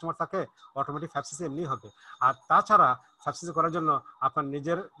 জন কাস্টমার থাকে অটোমেটিক 5 সিসি এমনি হবে। আর তাছাড়া 5 সিসি করার জন্য আপনার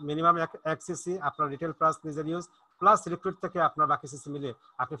নিজের মিনিমাম 1 সিসি আপনার রিটেল প্লাস নিজের ইউজ প্লাস রিক্রুট থেকে আপনার বাকি সিসি মিলে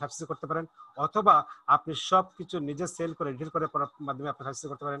আপনি 5 সিসি করতে পারেন, অথবা আপনি সব কিছু নিজে সেল করে রিটেল করে মাধ্যমে আপনি 5 সিসি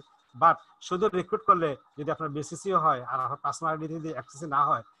করতে পারেন। বাট শুধু রিক্রুট করলে যদি আপনার বিসিসিও হয় আর পার্সোনাল আইডি যদি 1 সিসি না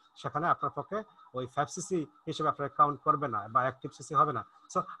হয়, সেখানে আপনার পক্ষে ওই 5 সিসি হিসেবে আপনার কাউন্ট করবে না বা অ্যাক্টিভ সিসি হবে না।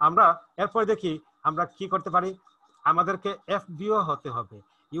 সো আমরা এরপরে দেখি আমরা কি করতে পারি। আমাদেরকে এফবিও হতে হবে,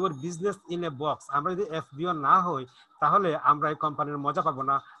 your business in a box. আমরা যদি এফবিও না হই তাহলে আমরা এই কোম্পানির মজা পাবো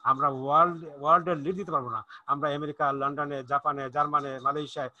না, আমরা ওয়ার্ল্ডের লিড দিতে পারবো না, আমরা আমেরিকা, লন্ডনে, জাপানে, জার্মানে,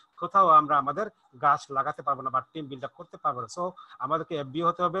 মালয়েশিয়ায় কোথাও আমরা আমাদের গাছ লাগাতে পারবো না বা টিম বিল্ড আপ করতে পারবো না। সো আমাদেরকে এফবিও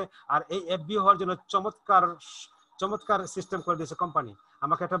হতে হবে। আর এই এফবিও হওয়ার জন্য চমৎকার সিস্টেম করে দিয়েছে কোম্পানি।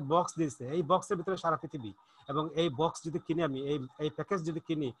 আমাকে একটা বক্স দিয়েছে, এই বক্সের ভিতরে সারা পৃথিবী, এবং এই বক্স যদি কিনি আমি এই প্যাকেজ যদি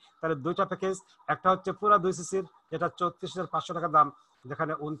কিনি তাহলে দুইটা প্যাকেজ, একটা হচ্ছে পুরো 2 সিসির যেটা 34,500 টাকা দাম,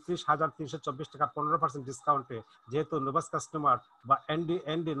 যেখানে 29,324 টাকা 15% ডিসকাউন্টে, যেহেতু নোভাস কাস্টমার বা এনডি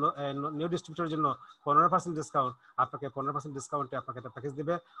নিউ ডিস্ট্রিবিউটরের জন্য 15% ডিসকাউন্ট, আপনাকে 15% ডিসকাউন্টে আপনাকে একটা প্যাকেজ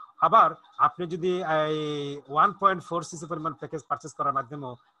দিবে। আবার আপনি যদি এই 1.4 সিসি পরিমাণ প্যাকেজ পারচেস করার মাধ্যমে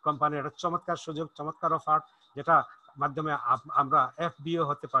কোম্পানির একটা চমৎকার সুযোগ, চমৎকার অফার, যেটা মাধ্যমে আমরা এফবিও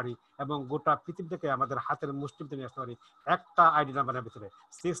হতে পারি এবং গোটা পৃথিবী থেকে আমাদের হাতের মুষ্টিতে নিয়ে আসতে পারি একটা আইডি নাম্বারের ভিতরে।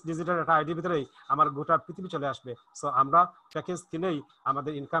 6 ডিজিটের একটা আইডির ভিতরেই আমার গোটা পৃথিবী চলে আসবে। সো আমরা প্যাকেজ কিনেই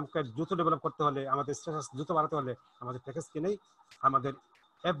আমাদের ইনকামকে দ্রুত ডেভেলপ করতে হলে, আমাদের স্ট্যাটাস দ্রুত বাড়াতে হলে আমাদের প্যাকেজ কিনেই আমাদের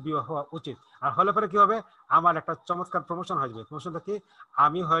এফবিও হওয়া উচিত। আর হলে পরে কি হবে, আমার একটা চমৎকার প্রমোশন হয়ে যাবে। প্রমোশনটা কি,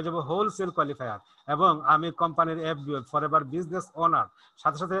 আমি হয়ে যাব হোলসেল কোয়ালিফায়ার এবং আমি কোম্পানির এফবিও ফরএভার বিজনেস ওনার।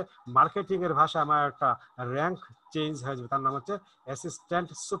 সাথে সাথে মার্কেটিং এর ভাষায় আমার একটা র্যাঙ্ক চেঞ্জ হয়ে যাবে, তার নাম হচ্ছে অ্যাসিস্ট্যান্ট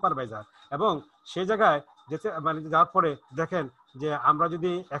সুপারভাইজার। এবং সেই জায়গায় যেতে যাওয়ার পরে দেখেন যে আমরা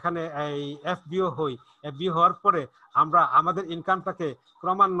যদি এখানে এই এফবিও হই, এফবিও হওয়ার পরে আমরা আমাদের ইনকামটাকে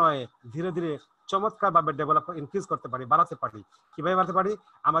ক্রমান্বয়ে ধীরে ধীরে চমৎকার ভাবে ডেভেলপ ইনক্রিজ করতে পারি, বাড়াতে পারি। কিভাবে বাড়াতে পারি,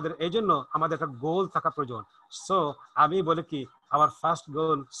 আমাদের এই জন্য আমাদের একটা গোল থাকা প্রয়োজন। সো আমি বলি কি, our first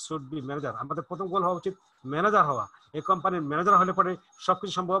goal should be manager. আমাদের প্রথম গোল হওয়া উচিত ম্যানেজার হওয়া। এই কোম্পানির ম্যানেজার হলে পরে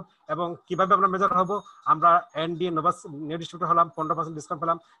সবকিছু সম্ভব। এবং কিভাবে আমরা ম্যানেজার হব, আমরা এনডি নোভাস নিউ ডিস্ট্রিবিউটর হলাম, 15% ডিসকাউন্ট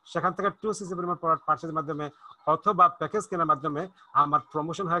পেলাম, সেখান থেকে 2 সিসি পরিমাণ প্রোডাক্ট পারচেজের মাধ্যমে অথবা প্যাকেজ কেনার মাধ্যমে আমার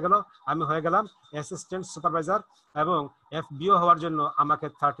প্রমোশন হয়ে গেল, আমি হয়ে গেলাম অ্যাসিস্ট্যান্ট সুপারভাইজার। এবং এফবিও হওয়ার জন্য আমাকে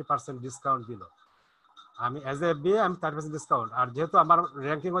 30% ডিসকাউন্ট দিল। আমি অ্যাজ এ এফবিএ আমি 30% ডিসকাউন্ট, আর যেহেতু আমার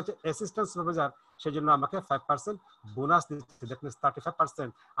র্যাঙ্কিং হচ্ছে অ্যাসিস্ট্যান্ট সুপারভাইজার, সেই জন্য আমাকে 5% বোনাস দিচ্ছে। দ্যাট মিনস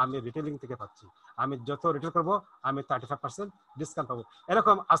 35% আমি রিটেলিং থেকে পাচ্ছি। আমি যত রিটেল করবো আমি 35% ডিসকাউন্ট পাবো।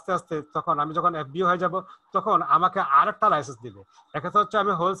 এরকম আস্তে আস্তে তখন আমি যখন এফবিও হয়ে যাব তখন আমাকে আরেকটা লাইসেন্স দিবে। একটা হচ্ছে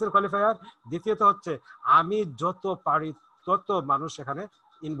আমি হোলসেল কোয়ালিফায়ার, দ্বিতীয়ত হচ্ছে আমি যত পারি তত মানুষ এখানে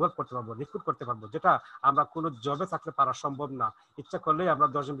ইনভলভ করতে পারবো, রিক্রুট করতে পারবো, যেটা আমরা কোনো জবে থাকলে পারা সম্ভব না। ইচ্ছা করলেই আমরা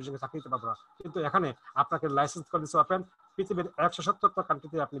 10 জন 20 জনকে চাকরি দিতে পারবো না, কিন্তু এখানে আপনাকে লাইসেন্স করে দিচ্ছে ওপেন। পৃথিবীর 170টা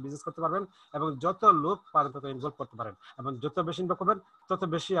কান্ট্রিতে আপনি বিজনেস করতে পারবেন এবং যত লোক পারেন তত ইনভলভ করতে পারেন, এবং যত বেশি ইনভলভ করবেন তত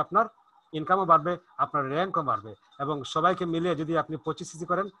বেশি আপনার ইনকামও বাড়বে, আপনার র্যাঙ্কও বাড়বে। এবং সবাইকে মিলে যদি আপনি 25 সিসি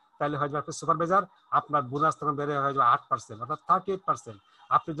করেন তাহলে হয়ে যাবে আপনি সুপারভাইজার, আপনার বোনাস তখন বেড়ে হয়ে যাবে 8%, অর্থাৎ 38%।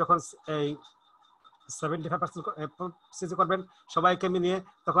 আপনি যখন এই 75% সিসি করবেন সবাইকে নিয়ে,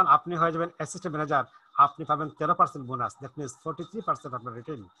 তখন আপনি হয়ে যাবেন অ্যাসিস্ট্যান্ট ম্যানেজার, আপনি পাবেন 13% বোনাস, দ্যাট মিনস 43% আপনার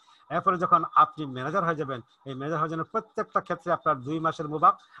রিটেন। এরপরে যখন আপনি ম্যানেজার হয়ে যাবেন, এই ম্যানেজার হওয়ার জন্য প্রত্যেকটা ক্ষেত্রে আপনার 2 মাসের মুভ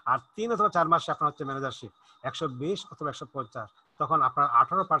আপ, আর 3 অথবা 4 মাসে আপনার হচ্ছে ম্যানেজারশিপ 120 অথবা 150, তখন আপনার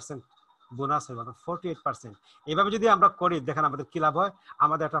 18% বোনাস হয়ে যাবে 48%। এইভাবে যদি আমরা করি দেখেন আমাদের কি লাভ হয়।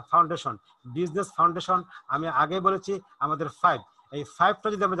 আমাদের একটা ফাউন্ডেশন, বিজনেস ফাউন্ডেশন, আমি আগে বলেছি আমাদের 5, এই 5টা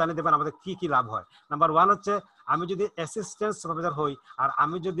যদি আমরা জানিয়ে দেবেন আমাদের কি কি লাভ হয়। নাম্বার 1 হচ্ছে আমি যদি অ্যাসিস্ট্যান্ট সুপারভাইজার হই আর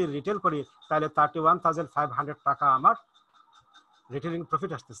আমি যদি রিটেল করি তাহলে 31,500 টাকা আমার রিটেলিং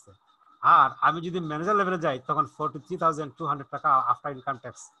প্রফিট আসতেছে। আর আমি যদি ম্যানেজার লেভেলে যাই তখন 43,200 টাকা আফটার ইনকাম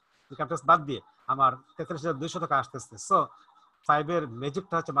ট্যাক্স বাদ দিয়ে আমার 43,200 টাকা আসতেছে। সো ফাইভের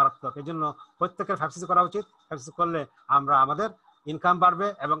ম্যাজিকটা হচ্ছে মারাত্মক। এই জন্য প্রত্যেকের 5cc করা উচিত। 5cc করলে আমরা আমাদের ইনকাম বাড়বে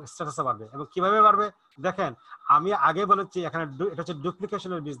এবং স্ট্যাটাসও বাড়বে। এবং কিভাবে বাড়বে দেখেন, আমি আগে বলেছি এখানে এটা হচ্ছে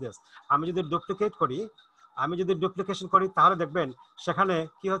ডুপ্লিকেশনের বিজনেস। আমি যদি ডুপ্লিকেশন করি তাহলে দেখবেন সেখানে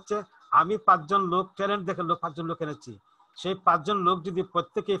কি হচ্ছে, আমি 5জন লোক ট্যালেন্ট দেখে 5জন লোক এনেছি, সেই 5জন লোক যদি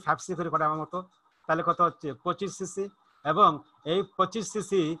প্রত্যেকেই 5cc করে আমার মতো, তাহলে কত হচ্ছে 25cc। এবং এই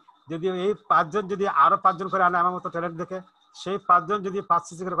 25cc যদি এই 5জন যদি আরো 5জন করে আনে আমার মতো ট্যালেন্ট দেখে, সেই 5জন যদি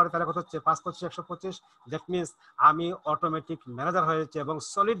 5cc করে তাহলে কত হচ্ছে 5×25 125। দ্যাট মিনস আমি অটোমেটিক ম্যানেজার হয়ে যাচ্ছি এবং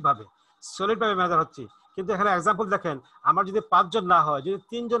সলিড ভাবে ম্যানেজার হচ্ছি। কিন্তু এখানে এক্সাম্পল দেখেন, আমার যদি 5জন না হয়, যদি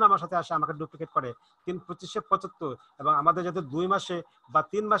 3জন আমার সাথে আসে আমাকে ডুপ্লিকেট করে 3×25 75, এবং আমাদের যাতে 2 মাসে বা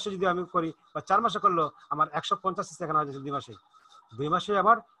 3 মাসে যদি আমি করি বা 4 মাসে করলো আমার 150cc এখানে হয়ে যাচ্ছে 2 মাসে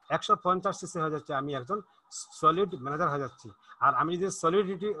আবার 150cc হয়ে যাচ্ছে। আমি একজন সলিড ম্যানেজার হয়ে যাচ্ছি। আর আমি যদি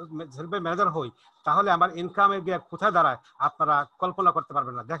সলিডিটি ম্যানেজার হই তাহলে আমার ইনকামের গ্যাপ কোথায় দাঁড়ায় আপনারা কল্পনা করতে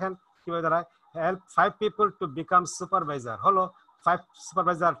পারবেন না। দেখেন কিভাবে দাঁড়ায়। Help 5 people to become supervisor হলো 5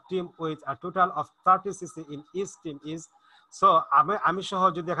 supervisor team with a total of 30cc in each team is, so আমি সহ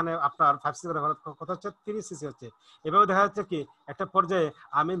যদি এখানে আপনার 5cc কত হচ্ছে 30cc হচ্ছে। এভাবে দেখা যাচ্ছে কি একটা পর্যায়ে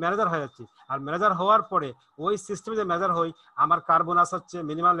আমি ম্যানেজার হয়ে যাচ্ছি। আর ম্যানেজার হওয়ার পরে ওই সিস্টেমে যে ম্যানেজার হই, আমার কার বোনাস হচ্ছে,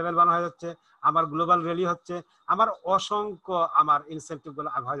 মিনিমাম লেভেল 1 হয়ে যাচ্ছে, আমার গ্লোবাল র্যালি হচ্ছে, আমার অসংখ্য আমার ইনসেন্টিভ গুলো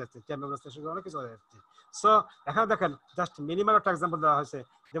হয়ে যাচ্ছে, অনেক কিছু হয়ে যাচ্ছে। সো এখানে দেখেন জাস্ট মিনিমাম একটা এক্সাম্পল দেওয়া হয়েছে।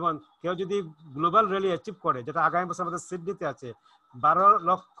 যেমন কেউ যদি গ্লোবাল র্যালি অ্যাচিভ করে, যেটা আগামী বছর আমাদের সিডনিতে আছে,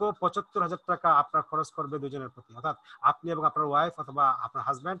 12,75,000 টাকা আপনার খরচ করবে দুজনের প্রতি, অর্থাৎ আপনি এবং আপনার ওয়াইফ অথবা আপনার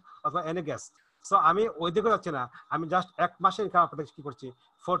হাজব্যান্ড অথবা এনি গেস্ট। সো আমি ওই দিকে যাচ্ছি না, আমি জাস্ট 1 মাসে ইনকাম আপনাদের কি করছি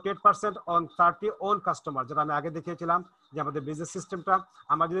 48% অন 30 ওন কাস্টমার, যেটা আমি আগে দেখিয়েছিলাম যে আমাদের বিজনেস সিস্টেমটা।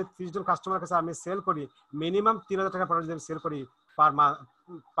 আমার যদি 30 জন কাস্টমারের কাছে আমি সেল করি, মিনিমাম 3,000 টাকা প্রোডাক্ট যদি সেল করি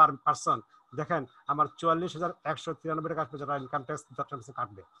পার পারসন, দেখেন আমার 44,193 টাকা আসবে, যেটা ইনকাম ট্যাক্স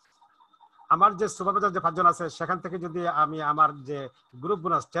কাটবে। আমার যে সুপারভাইজার যে 5জন আছে সেখান থেকে যদি আমি আমার যে গ্রুপ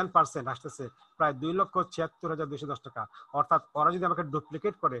বোনাস 10% আসতেছে প্রায় 2,76,210 টাকা, অর্থাৎ ওরা যদি আমাকে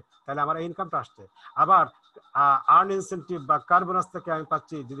ডুপ্লিকেট করে তাহলে আমার এই ইনকামটা আসছে। আবার আর্ন ইনসেন্টিভ বা কার বোনাস থেকে আমি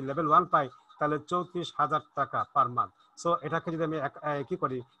পাচ্ছি, যদি লেভেল 1 পাই তাহলে 34,000 টাকা পার মান্থ। সো এটাকে যদি আমি কি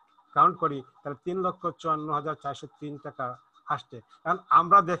করি কাউন্ট করি তাহলে 3,54,403 টাকা আসছে। কারণ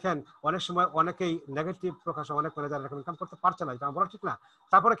আমরা দেখেন অনেক সময় অনেকেই নেগেটিভ প্রকাশ, অনেক ম্যানেজার এরকম ইনকাম করতে পারছে না, এটা বলা ঠিক না।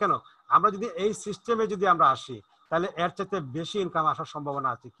 তারপরে কেন আমরা যদি এই সিস্টেমে যদি আমরা আসি তাহলে এর চাইতে বেশি ইনকাম আসার সম্ভাবনা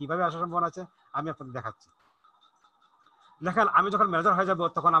আছে। কিভাবে আসার সম্ভাবনা আছে আমি আপনাদের দেখাচ্ছি। দেখেন আমি যখন ম্যানেজার হয়ে যাব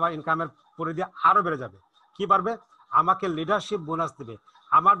তখন আমার ইনকামের পরিধি আরো বেড়ে যাবে। কি বাড়বে? আমাকে লিডারশিপ বোনাস দিবে।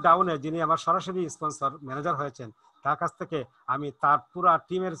 আমার ডাউনে যিনি আমার সরাসরি স্পন্সর ম্যানেজার হয়েছেন তার কাছ থেকে আমি তার পুরা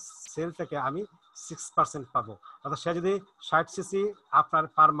টিমের সেল থেকে আমি 6% পাবো। অর্থাৎ সে যদি 60cc আপনার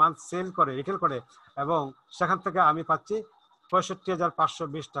পার মান্থ সেল করে, রিটেল করে, এবং সেখান থেকে আমি পাচ্ছি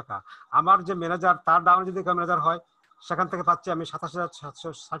 65,520 টাকা। আমার যে ম্যানেজার তার ডাউনে যদি কেউ ম্যানেজার হয় সেখান থেকে পাচ্ছি আমি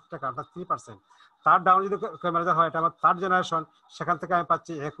 27,760 টাকা, অর্থাৎ 3%। তার ডাউনে যদি কেউ ম্যানেজার হয়, এটা আমার থার্ড জেনারেশন, সেখান থেকে আমি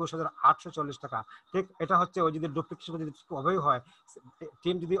পাচ্ছি 21,840 টাকা। ঠিক এটা হচ্ছে ওই যদি ডুপ্লিকেশন যদি অভাবে হয়,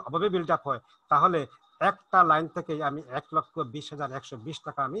 টিম যদি অভাবে বিল্ড আপ হয়, তাহলে একটা লাইন থেকে আমি 1,20,120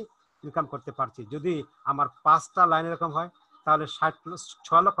 টাকা আমি ইনকাম করতে পারছি। যদি আমার 5টা লাইন এরকম হয় তাহলে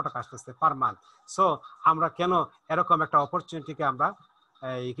 6 লক্ষ টাকা আসতেছে পার মান্থ। সো আমরা কেন এরকম একটা অপরচুনিটিকে আমরা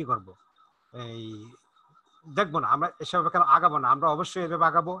কি করব, এই দেখবো না, আমরা এসব কেন আগাবো না? আমরা অবশ্যই এভাবে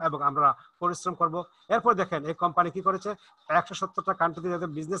আগাবো এবং আমরা পরিশ্রম করব। এরপর দেখেন এই কোম্পানি কি করেছে, 170টা কান্ট্রিতে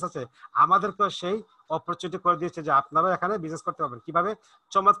যাদের বিজনেস আছে আমাদেরকে সেই অপরচুনিটি করে দিয়েছে যে আপনারা এখানে বিজনেস করতে পারবেন। কিভাবে?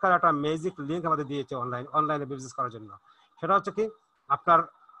 চমৎকার একটা ম্যাজিক লিঙ্ক আমাদের দিয়েছে অনলাইনে বিজনেস করার জন্য। সেটা হচ্ছে কি, আপনার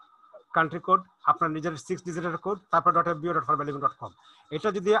কান্ট্রি কোড, আপনার নিজের 6 ডিজিটের কোড, তারপর .fbo.forvaliving.com। এটা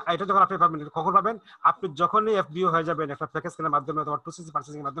যখন আপনি পাবেন, কখন পাবেন? আপনি যখনই FBO হয়ে যাবেন একটা প্যাকেজ কেনার মাধ্যমে অথবা 2cc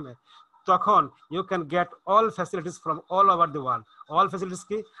পারচেজিং এর মাধ্যমে, তখন you can get all facilities from all over the world. All facilities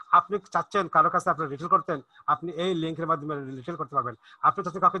কি? আপনি চাচ্ছেন কারো কাছে আপনি রিটেল করতেন, আপনি এই লিঙ্কের মাধ্যমে রিটেল করতে পারবেন। আপনি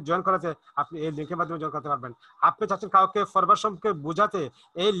চাচ্ছেন কাউকে জয়েন করাতে, আপনি এই লিঙ্কের মাধ্যমে জয়েন করতে পারবেন। আপনি চাচ্ছেন কাউকে ফরওয়ার্ড সম্পর্কে বোঝাতে,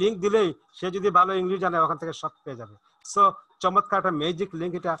 এই লিঙ্ক দিলেই সে যদি ভালো ইংলিশ জানে ওখান থেকে সব পেয়ে যাবে। সো চমৎকার একটা ম্যাজিক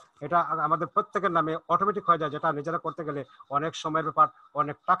লিঙ্ক, এটা আমাদের প্রত্যেকের নামে অটোমেটিক হয়ে যায়, যেটা নিজেরা করতে গেলে অনেক সময়ের ব্যাপার,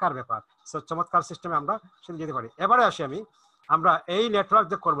 অনেক টাকার ব্যাপার। সো চমৎকার সিস্টেমে আমরা সেটা যেতে পারি। এবারে আসি আমরা এই নেটওয়ার্ক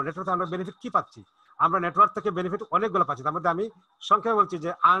যে করবো, নেটওয়ার্কে আমরা বেনিফিট কি পাচ্ছি? আমরা নেটওয়ার্ক থেকে বেনিফিট অনেকগুলো পাচ্ছি। তার মধ্যে আমি সংক্ষেপে বলছি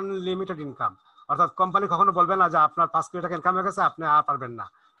যে আনলিমিটেড ইনকাম, অর্থাৎ কোম্পানি কখনো বলবে না যে আপনার 5 কোটি টাকা ইনকাম হয়ে গেছে আপনি আর পারবেন না।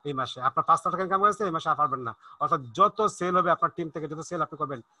 এই মাসে আপনার 5 লাখ টাকা ইনকাম হয়েছে, এই মাসে আর পারবেন না। অর্থাৎ যত সেল হবে আপনার টিম থেকে, যত সেল আপনি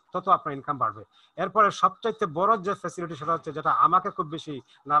করবেন, তত আপনার ইনকাম বাড়বে। এরপরে সবচাইতে বড় যে ফ্যাসিলিটি সেটা হচ্ছে, যেটা আমাকে খুব বেশি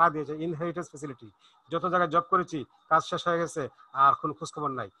নাড়া দিয়েছে, ইনহেরিটেন্স ফ্যাসিলিটি। যত জায়গায় জব করেছি, কাজ শেষ হয়ে গেছে, আর কোনো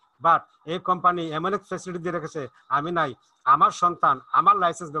খোঁজখবর নাই। বাট এই কোম্পানি এমন এক ফ্যাসিলিটি দিয়ে রেখেছে, আমি নাই, আমার সন্তান আমার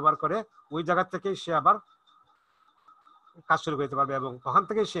লাইসেন্স ব্যবহার করে ওই জায়গা থেকেই সে আবার কাজ শুরু করতে পারবে এবং ওখান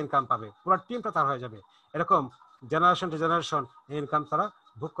থেকেই সে ইনকাম পাবে, পুরো টিমটা তার হয়ে যাবে। এরকম জেনারেশন টু জেনারেশন এই ইনকাম তারা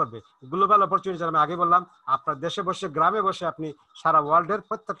ভোগ করবে। গ্লোবাল অপরচুনিটি, আমি আগে বললাম, আপনার দেশে বসে, গ্রামে বসে আপনি সারা ওয়ার্ল্ডের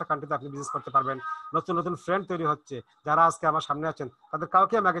প্রত্যেকটা কান্ট্রিতে আপনি বিজনেস করতে পারবেন। নতুন নতুন ফ্রেন্ড তৈরি হচ্ছে। যারা আজকে আমার সামনে আছেন, তাদের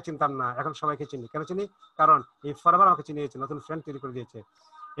কাউকে আমি আগে চিনতাম না, এখন সবাইকে চিনি। কেন চিনি? কারণ এই ফরএভার আমাকে চিনিয়েছে, নতুন ফ্রেন্ড তৈরি করে দিয়েছে।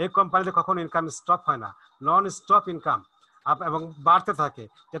 এই কোম্পানিতে কখনো ইনকাম স্টপ হয় না, নন স্টপ ইনকাম এবং বাড়তে থাকে,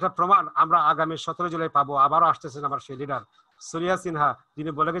 যেটা প্রমাণ আমরা আগামী 17 জুলাই পাবো। আবারও আসতেছেন আমার সেই লিডার সুরিয়া সিনহা,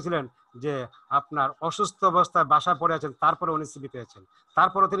 যিনি বলে গেছিলেন যে আপনার অসুস্থ অবস্থায় বাসায় পড়ে আছেন, তারপরে উনি সিবি পেয়েছেন,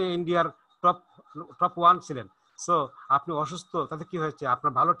 তারপরে তিনি ইন্ডিয়ার টপ 1 ছিলেন। সো আপনি অসুস্থ, তাতে কি হয়েছে?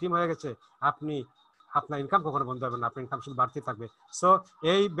 আপনার ভালো টিম হয়ে গেছে, আপনি আপনার ইনকাম কখনো বন্ধ হবে না, আপনার ইনকাম শুধু বাড়তেই থাকবে। সো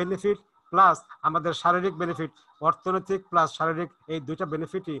এই বেনিফিট প্লাস আমাদের শারীরিক বেনিফিট, অর্থনৈতিক প্লাস শারীরিক, এই দুইটা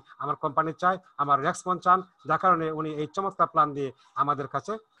বেনিফিটই আমার কোম্পানি চায়, আমার রেক্সমন চান, যার কারণে উনি এই চমৎকার প্ল্যান দিয়ে আমাদের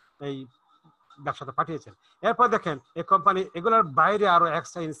কাছে এই ব্যবসাটা পাঠিয়েছেন। এরপর দেখেন এই কোম্পানি এগুলোর বাইরে আরো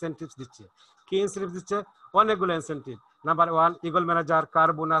এক্সট্রা ইনসেন্টিভস দিচ্ছে। কি ইনসেন্টিভ দিচ্ছে? অনেকগুলো ইনসেন্টিভ। নাম্বার 1, ইগল ম্যানেজার, কার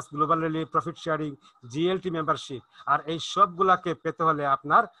bonus, global really, profit sharing, GLT membership. আর এই সবগুলাকে পেতে হলে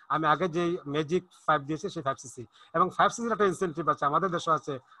আপনার, আমি আগে যে ম্যাজিক 5 দিয়েছি সেই 5cc, এবং 5cc একটা ইনসেন্টিভ আছে, আমাদের দেশে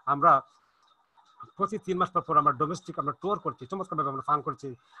আছে। আমরা প্রতি 3 মাস পর আমরা ডোমেস্টিক আমরা ট্যুর করছি, চমৎকারভাবে আমরা ফান করছি,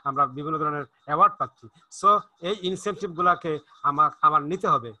 আমরা বিভিন্ন ধরনের অ্যাওয়ার্ড পাচ্ছি। সো এই ইনসেন্টিভ গুলাকে আমার নিতে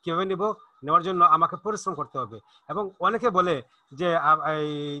হবে। কিভাবে নিব? নেওয়ার জন্য আমাকে পরিশ্রম করতে হবে। এবং অনেকে বলে যে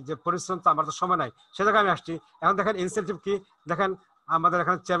এই যে পরিশ্রম তো আমার তো সময় নাই, সে জায়গায় আমি আসছি। এখন দেখেন ইনসেন্টিভ কি, দেখেন আমাদের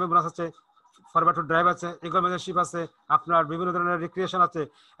এখানে চেয়ারম্যান বোনাস আছে, ফরওয়ার্ড টু ড্রাইভ আছে, ইগল মেম্বারশিপ আছে, আপনার বিভিন্ন ধরনের রিক্রিয়েশন আছে।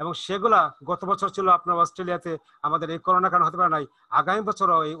 এবং সেগুলা গত বছর ছিল আপনার অস্ট্রেলিয়াতে, আমাদের এই করোনার কারণে হতে পারে নাই, আগামী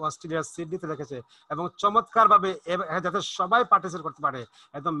বছরও এই অস্ট্রেলিয়ার সিডনিতে রেখেছে। এবং চমৎকার ভাবে যাতে সবাই পার্টিসিপেট করতে পারে,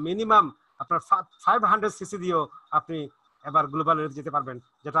 একদম মিনিমাম আপনার 500cc দিয়েও আপনি এবার গ্লোবাল যেতে পারবেন,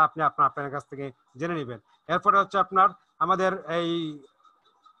 যেটা আপনি আপনার কাছ থেকে জেনে নেবেন। এরপরে হচ্ছে আপনার আমাদের এই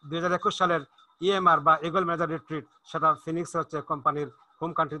 2021 সালের ইএমআর বা ইগল ম্যানেজার রিট্রিট, সেটা ফিনিক্স হচ্ছে, কোম্পানির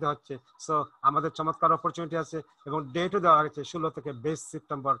হোম কান্ট্রিতে হচ্ছে। সো আমাদের চমৎকার অপরচুনিটি আছে এবং ডেটও দেওয়া হয়েছে 16 থেকে 20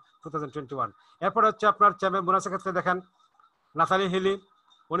 সেপ্টেম্বর 2021। এরপর হচ্ছে আপনার চ্যাম্পিয়ন বোনাসের ক্ষেত্রে দেখেন নাতালি হিলি,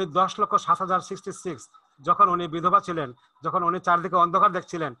 উনি 10,07,066, যখন উনি বিধবা ছিলেন, যখন উনি চারদিকে অন্ধকার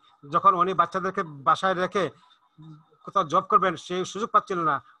দেখছিলেন, যখন উনি বাচ্চাদেরকে বাসায় রেখে কোথাও জব করবেন সেই সুযোগ পাচ্ছিলেন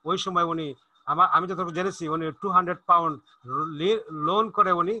না, ওই সময় উনি আমি যতটুকু জেনেছি, উনি 200 পাউন্ড লোন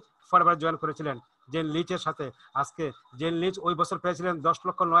করে উনি ফরএভার জয়েন করেছিলেন জেন লিচের সাথে। আজকে জেন লিচ ওই বছর পেয়েছিলেন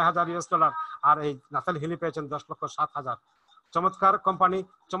 $10,09,000, আর এই নাতালি হিলি পেয়েছেন $10,07,000। চমৎকার কোম্পানি,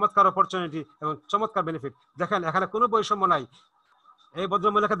 চমৎকার অপরচুনিটি এবং চমৎকার বেনিফিট। দেখেন এখানে কোনো বৈষম্য নাই। এই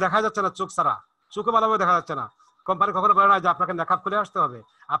ভদ্রমহিলাকে দেখা যাচ্ছে না চোখ ছাড়া, চোখে ভালোভাবে দেখা যাচ্ছে না। কোম্পানি কখনো বলে না যে আপনাকে নেকাব খুলে আসতে হবে,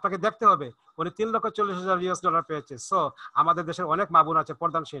 আপনাকে দেখতে হবে। উনি $3,40,000 পেয়েছে। সো আমাদের দেশের অনেক মা বোন আছে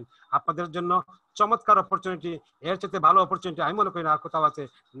পর্দানশীল, আপনাদের জন্য চমৎকার অপরচুনিটি। এর চেয়ে ভালো অপরচুনিটি আমি মনে করি না আর কোথাও আছে।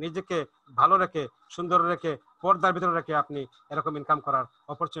 নিজেকে ভালো রেখে, সুন্দর রেখে, পর্দার ভিতরে রেখে আপনি এরকম ইনকাম করার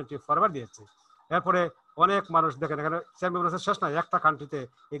অপরচুনিটি ফরওয়ার্ড দিয়েছে। এরপরে অনেক মানুষ দেখেন এখানে চ্যাম্পিয়ন শেষ নাই, একটা কান্ট্রিতে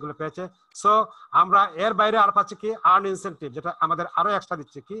এগুলো পেয়েছে। সো আমরা এর বাইরে আর পাচ্ছি কি আর্ন ইনসেন্টিভ, যেটা আমাদের আরো এক্সট্রা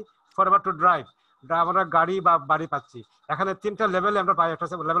দিচ্ছে কি ফরওয়ার্ড টু ড্রাইভ, আমরা গাড়ি বা বাড়ি পাচ্ছি। এখানে 3টা লেভেলে আমরা পাই। একটা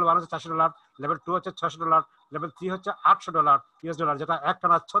হচ্ছে লেভেল 1 হচ্ছে $400, লেভেল 2 হচ্ছে $600, লেভেল 3 হচ্ছে $800 যেটা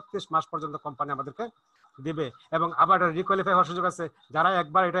একটানা 36 মাস পর্যন্ত কোম্পানি আমাদেরকে দিবে। এবং আবার এটা রিকোয়ালিফাই হওয়ার সুযোগ আছে। যারা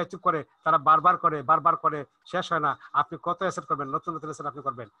একবার এটা অ্যাচিভ করে তারা বারবার করে শেষ হয় না। আপনি কত অ্যাসেট করবেন, নতুন নতুন অ্যাসেট আপনি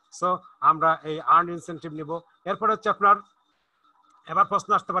করবেন। সো আমরা এই আর্ন ইনসেন্টিভ নিব। এরপর হচ্ছে আপনার এবার প্রশ্ন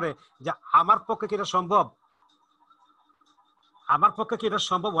আসতে পারে যে আমার পক্ষে কি এটা সম্ভব,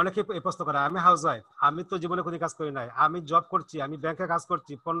 অনেকে এই প্রশ্ন করে। আমি হাউস ওয়াইফ, আমি তো জীবনে কোনো কাজ করি নাই, আমি জব করছি, আমি ব্যাংকে কাজ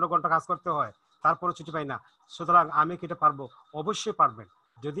করছি, 15 ঘন্টা কাজ করতে হয়, তারপরে ছুটি পাই না। সুতরাং আমি কি এটা পারবো? অবশ্যই পারবেন,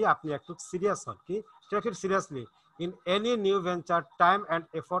 যদি আপনি একটু সিরিয়াস হন। কি take it seriously. In any new venture time and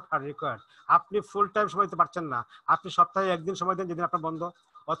effort R required. আপনি ফুল টাইম সময় দিতে পারছেন না, আপনি সপ্তাহে একদিন সময় দেন যেদিন আপনার বন্ধ,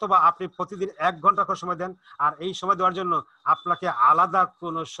 অথবা আপনি প্রতিদিন 1 ঘন্টা করে সময় দেন। আর এই সময় দেওয়ার জন্য আপনাকে আলাদা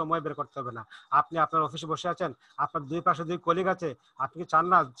কোনো সময় বের করতে হবে না। আপনি আপনার অফিসে বসে আছেন, আপনার 2 পাশে 2 কলিগ আছে, আপনি কি চান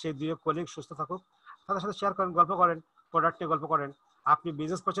না সেই 2 কলিগ সুস্থ থাকুক? তাদের সাথে শেয়ার করেন, গল্প করেন, প্রোডাক্ট নিয়ে গল্প করেন। আপনি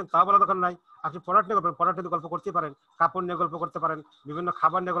বিজনেস করছেন তা বলা দরকার নাই, আপনি প্রোডাক্ট নিয়ে প্রোডাক্ট নিয়ে গল্প করতে পারেন, কাপড় নিয়ে গল্প করতে পারেন, বিভিন্ন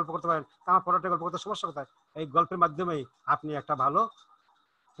খাবার নিয়ে গল্প করতে পারেন। আমার প্রোডাক্ট নিয়ে গল্প করতে সমস্যা কোথায়? এই গল্পের মাধ্যমেই আপনি একটা ভালো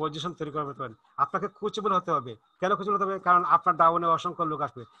পজিশন তৈরি করে ফেলতে পারেন। আপনাকে কোচেবল হতে হবে, কেন খুশি হতে হবে? কারণ আপনার ডাউনে অসংখ্য লোক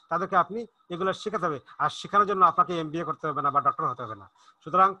আসবে, তাদেরকে আপনি এগুলো শেখাতে হবে। আর শেখানোর জন্য আপনাকে MBA করতে হবে না বা ডক্টর হতে হবে না।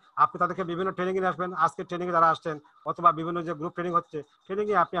 সুতরাং আপনি তাদেরকে বিভিন্ন ট্রেনিং এ আসবেন। আজকে ট্রেনিং এ যারা আসছেন অথবা বিভিন্ন যে গ্রুপ ট্রেনিং হচ্ছে, ট্রেনিং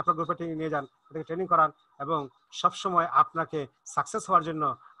এ আপনি আপনার গ্রুপে ট্রেনিং নিয়ে যান, তাদেরকে ট্রেনিং করান এবং সবসময় আপনাকে সাকসেস হওয়ার জন্য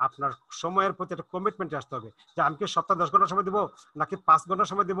আপনার সময়ের প্রতি একটা কমিটমেন্টে আসতে হবে যে আমি কি সপ্তাহে 10 ঘন্টা সময় দিব, নাকি 5 ঘন্টা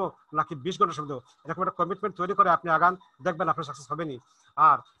সময় দিব, নাকি 20 ঘন্টা সময় দেবো। এরকম একটা কমিটমেন্ট তৈরি করে আপনি আগান, দেখবেন আপনি সাকসেস হবেনই।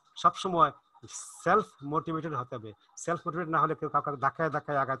 আর সবসময় সেলফ মোটিভেটেড হতে হবে। সেলফ মোটিভেটেড না হলে কেউ কাউকে ধাক্কায়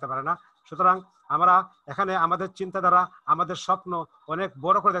ধাক্কায় আগাইতে পারে না। সুতরাং আমরা এখানে আমাদের চিন্তাধারা, আমাদের স্বপ্ন অনেক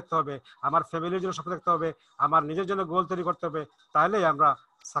বড় করে দেখতে হবে। আমার ফ্যামিলির জন্য স্বপ্ন দেখতে হবে, আমার নিজের জন্য গোল তৈরি করতে হবে, তাহলেই আমরা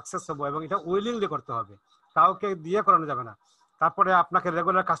সাকসেস হবো। এবং এটা উইলিংলি করতে হবে, কাউকে দিয়ে করানো যাবে না। তারপরে আপনাকে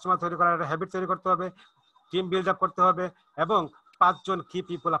রেগুলার কাস্টমার তৈরি করার একটা হ্যাবিট তৈরি করতে হবে, টিম বিল্ড আপ করতে হবে এবং 5 জন কি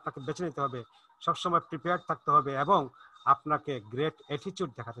পিপল আপনাকে বেছে নিতে হবে। সবসময় প্রিপেয়ার্ড থাকতে হবে এবং আপনাকে গ্রেট অ্যাটিটিউড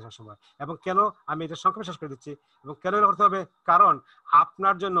দেখাতে সবসময়। এবং কেন আমি এটা সংক্ষেপে শেষ করে দিচ্ছি এবং কেন এটা করতে হবে, কারণ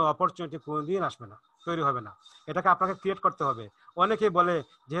আপনার জন্য অপরচুনিটি কোনোদিন আসবে না, তৈরি হবে না, এটাকে আপনাকে ক্রিয়েট করতে হবে। অনেকেই বলে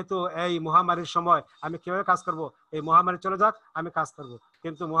যেহেতু এই মহামারীর সময় আমি কিভাবে কাজ করব, এই মহামারী চলে যাক আমি কাজ করব,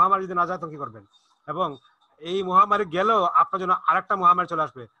 কিন্তু মহামারী যদি না যায় তো কি করবেন? এবং এই মহামারী গেলেও আপনার জন্য আরেকটা মহামারী চলে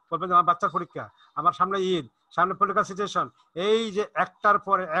আসবে, বলবেন যে আমার বাচ্চার পরীক্ষা, আমার সামনে ঈদ, সামনে পলিটিক্যাল সিচুয়েশন, এই যে একটার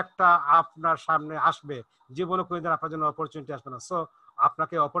পরে একটা আপনার সামনে আসবে, জীবনে কোনোদিন আপনার জন্য অপরচুনিটি আসবে না। সো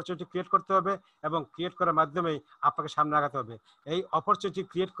আপনাকে অপরচুনিটি ক্রিয়েট করতে হবে এবং ক্রিয়েট করার মাধ্যমেই আপনাকে সামনে আগাতে হবে। এই অপরচুনিটি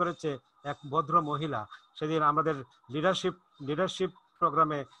ক্রিয়েট করেছে এক ভদ্র মহিলা। সেদিন আমাদের লিডারশিপ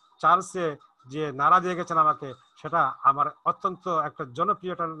প্রোগ্রামে চার্লসে যে নাড়া দিয়ে গেছেন আমাকে, সেটা আমার অত্যন্ত একটা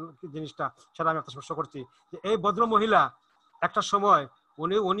জনপ্রিয়তার জিনিসটা, সেটা আমি একটা স্পর্শ করছি যে এই ভদ্র মহিলা একটা সময়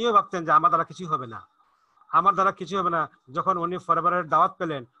উনিও ভাবতেন যে আমার দ্বারা কিছুই হবে না, আমার দ্বারা কিছু হবে না। যখন উনি ফরএভারের দাওয়াত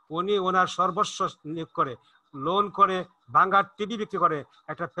পেলেন, উনি ওনার সর্বস্ব নিয়োগ করে, লোন করে, ভাঙ্গার টিভি বিক্রি করে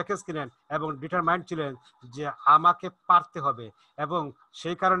একটা প্যাকেজ কিনেন এবং ডিটারমাইন্ড ছিলেন যে আমাকে পারতে হবে। এবং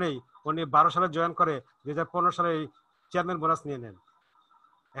সেই কারণেই উনি 12 সালে জয়েন করে 2015 সালে চেয়ারম্যান বোনাস নিয়ে নেন।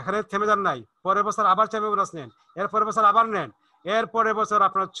 এখানে থেমে যান নাই, পরের বছর আবার চেয়ারম্যান বোনাস নেন, এর পরের বছর আবার নেন, এর পরের বছর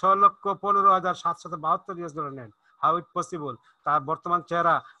আপনার 6,15,752 US ডলার নেন। How it possible? তার বর্তমান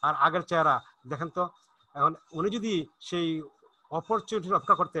চেহারা আর আগের চেহারা দেখেন তো। এখন উনি যদি সেই অপরচুনিটি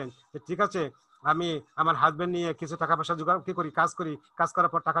রক্ষা করতেন যে ঠিক আছে আমি আমার হাজবেন্ড নিয়ে কিছু টাকা পয়সা জোগাড় কি করি, কাজ করি, কাজ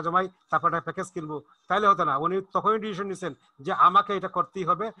করার পর টাকা জমাই, তারপর একটা প্যাকেজ কিনবো, তাইলে হতো না। উনি তখনই ডিসিশন নিয়েছেন যে আমাকে এটা করতেই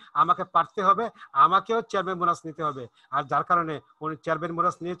হবে, আমাকে পারতে হবে, আমাকেও চেয়ারম্যান বোনাস নিতে হবে। আর যার কারণে উনি চেয়ারম্যান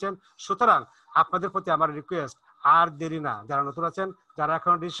বোনাস নিয়েছেন। সুতরাং আপনাদের প্রতি আমার রিকোয়েস্ট, আর দেরি না, যারা নতুন আছেন, যারা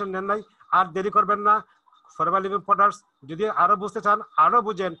এখনো ডিসিশন নেন নাই, আর দেরি করবেন না। ফরএভার লিভিং প্রোডাক্টস যদি আরো বুঝতে চান আরো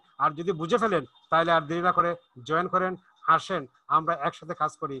বুঝেন, আর যদি বুঝে ফেলেন তাহলে আর দেরি না করে জয়েন করেন, আসেন, আমরা একসাথে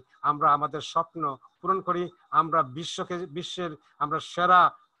কাজ করি, আমরা আমাদের স্বপ্ন পূরণ করি, আমরা বিশ্বের আমরা সেরা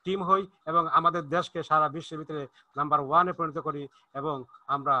টিম হই এবং আমাদের দেশকে সারা বিশ্বের ভিতরে নাম্বার 1-এ পরিণত করি এবং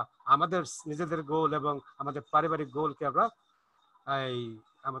আমরা আমাদের নিজেদের গোল এবং আমাদের পারিবারিক গোলকে আমরা এই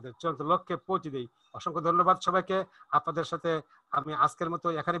আমাদের চূড়ান্ত লক্ষ্যে পৌঁছে দিই। অসংখ্য ধন্যবাদ সবাইকে। আপনাদের সাথে আমি আজকের মতো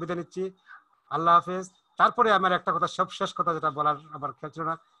এখানে বিদায় নিচ্ছি। আল্লাহ হাফেজ। তারপরে আমার একটা কথা, সব শেষ কথা যেটা বলার আমার খেয়াল ছিল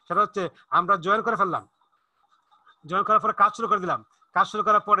না, সেটা হচ্ছে আমরা জয়েন করে ফেললাম, জয়েন করার পরে কাজ শুরু করে দিলাম। কাজ শুরু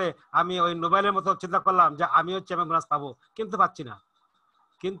করার পরে আমি ওই নোবেলের মতো চিন্তা করলাম যে আমিও চেয়ারম্যান বোনাস পাবো, কিন্তু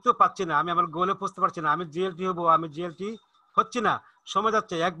পাচ্ছি না, আমি আমার গোলে পৌঁছতে পারছি না, আমি জিএলটি হবো, আমি জিএলটি হচ্ছি না। সময়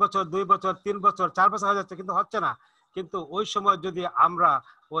যাচ্ছে, 1 বছর 2 বছর 3 বছর 4 বছর হয়ে যাচ্ছে, কিন্তু হচ্ছে না। কিন্তু ওই সময় যদি আমরা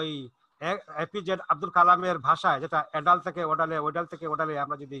ওই এপিজে আব্দুল কালামের ভাষায়, যেটা এডাল থেকে ওডালে, ওডাল থেকে ওডালে,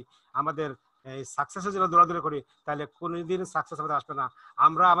 আমরা যদি আমাদের এই সাকসেসের জন্য দৌড়াদৌড়ি করি, তাহলে কোনোদিন সাকসেস আমাদের আসবে না।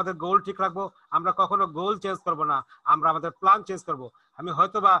 আমরা আমাদের গোল ঠিক রাখবো, আমরা কখনো গোল চেঞ্জ করবো না, আমরা আমাদের প্ল্যান চেঞ্জ করবো। আমি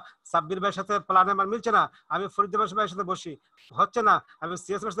হয়তোবা সাব্বির ভাইয়ের সাথে প্ল্যান আমার মিলছে না, আমি ফরিদ ভাইয়ের সাথে বসি, হচ্ছে না, আমি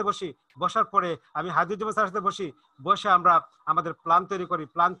সিএস ভাইয়ের সাথে বসি, বসার পরে আমি হাদিজুজ্জামান স্যারের সাথে বসে আমরা আমাদের প্ল্যান তৈরি করি,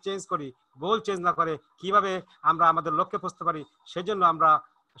 প্ল্যান চেঞ্জ করি, গোল চেঞ্জ না করে কিভাবে আমরা আমাদের লক্ষ্যে পৌঁছতে পারি। সেই জন্য আমরা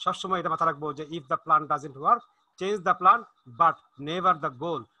সবসময় এটা মাথা রাখবো যে if the plan doesn't work, change the plan, but never the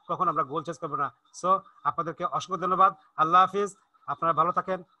গোল। কখন আমরা গোল চেঞ্জ করবো না। সো আপনাদেরকে অসংখ্য ধন্যবাদ। আল্লাহ হাফিজ। আপনারা ভালো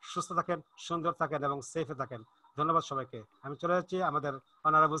থাকেন, সুস্থ থাকেন, সুন্দর থাকেন এবং সেফে থাকেন। ধন্যবাদ সবাইকে। আমি চলে যাচ্ছি আমাদের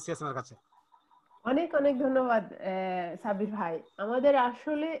অনারেবল সিএসএম এর কাছে। অনেক অনেক ধন্যবাদ সাব্বির ভাই। আমাদের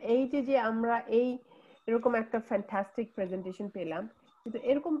আসলে এই যে আমরা এরকম একটা ফ্যান্টাস্টিক প্রেজেন্টেশন পেলাম, কিন্তু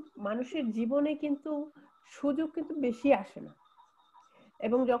এরকম মানুষের জীবনে কিন্তু সুযোগ কিন্তু বেশি আসে না।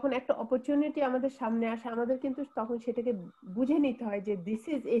 এবং যখন একটা অপরচুনিটি আমাদের সামনে আসে, আমাদের কিন্তু তখন সেটাকে বুঝে নিতে হয় যে দিস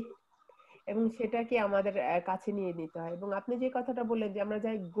ইজ ইট, এবং সেটাকে আমাদের কাছে নিয়ে নিতে হয়। এবং আপনি যে কথাটা বললেন যে আমরা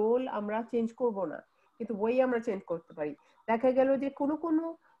যাই গোল আমরা চেঞ্জ করব না, কিন্তু ওয়ে আমরা চেঞ্জ করতে পারি। দেখা গেল যে কোনো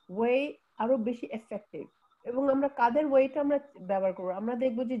ওয়ে আরো বেশি এফেক্টিভ, এবং আমরা কাদের ওয়েটা আমরা ব্যবহার করবো, আমরা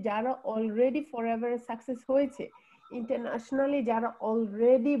দেখবো যে যারা অলরেডি ফরএভার সাকসেস হয়েছে ইন্টারন্যাশনালি, যারা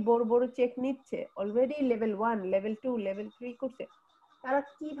অলরেডি বড় বড় চেক নিচ্ছে, অলরেডি লেভেল 1 লেভেল 2 লেভেল 3 করছে, তারা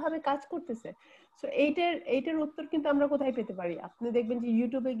কিভাবে কাজ করতেছে। সো এইটার উত্তর কিন্তু আমরা কোথায় পেতে পারি, আপনি দেখবেন যে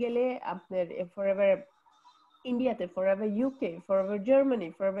ইউটিউবে গেলে আপনার ফরএভার ইন্ডিয়াতে, forever UK, forever Germany,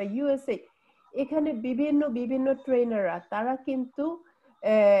 forever USA, এখানে বিভিন্ন বিভিন্ন ট্রেনাররা তারা কিন্তু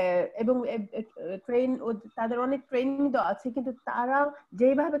এবং তাদের অনেক ট্রেনিং তো আছে, কিন্তু তারা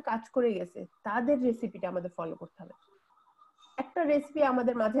যেভাবে কাজ করে গেছে তাদের রেসিপিটা আমাদের ফলো করতে হবে। একটা রেসিপি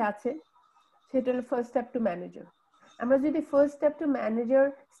আমাদের মাঝে আছে, সেটা হলো ফার্স্ট স্টেপ টু ম্যানেজার। আমরা যদি first step two manager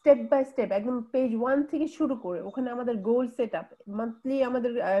step by step একদম পেজ 1 থেকে শুরু করে, ওখানে আমাদের গোল সেট আপ, মান্থলি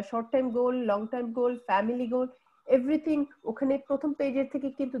আমাদের শর্ট টাইম গোল, লং টাইম গোল, ফ্যামিলি গোল, এভরিথিং ওখানে প্রথম পেজের থেকে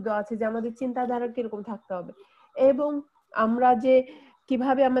কিন্তু দেওয়া আছে যে আমাদের চিন্তাধারা কিরকম থাকতে হবে, এবং আমরা যে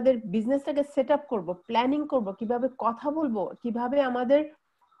কিভাবে আমাদের বিজনেসটাকে সেট আপ করবো, প্ল্যানিং করব, কিভাবে কথা বলবো, কিভাবে আমাদের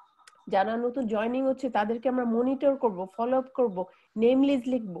যারা নতুন জয়েনিং হচ্ছে তাদেরকে আমরা মনিটর করব, ফলো আপ করব, নেম লিস্ট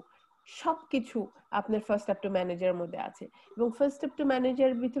লিখবো, সবকিছু আপনার ফার্স্ট স্টেপ টু ম্যানেজারের মধ্যে আছে। এবং ফার্স্ট স্টেপ টু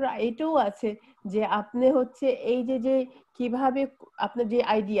ম্যানেজারের ভিতরে এটাও আছে যে আপনি হচ্ছে এই যে কিভাবে আপনার যে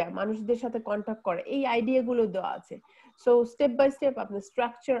আইডিয়া মানুষদের সাথে কন্ট্যাক্ট করে, এই আইডিয়া গুলো দেওয়া আছে। সো স্টেপ বাই স্টেপ আপনার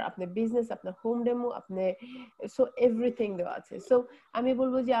স্ট্রাকচার, আপনার বিজনেস, আপনার হোম ডেমো, আপনি সো এভরিথিং দেওয়া আছে। সো আমি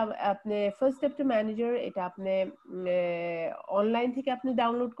বলবো যে আপনি ফার্স্ট স্টেপ টু ম্যানেজার এটা আপনি অনলাইন থেকে আপনি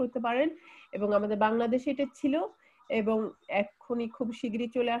ডাউনলোড করতে পারেন, এবং আমাদের বাংলাদেশে এটা ছিল এবং এখনই খুব শীঘ্রই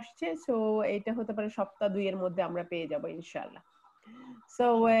চলে আসছে। সো এটা হতে পারে সপ্তাহ 2 এর মধ্যে আমরা পেয়ে যাব ইনশাআল্লাহ। So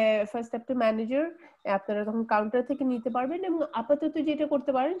first step two manager আপনারা তখন কাউন্টার থেকে নিতে পারবেন, এবং আপাতত যেটা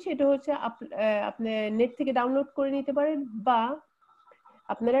করতে পারেন সেটা হচ্ছে আপনি নেট থেকে ডাউনলোড করে নিতে পারেন, বা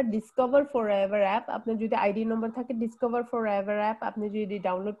আপনারা ডিসকভার ফরএভার অ্যাপ, আপনার যদি আইডি নম্বর থাকে ডিসকভার ফরএভার অ্যাপ আপনি যদি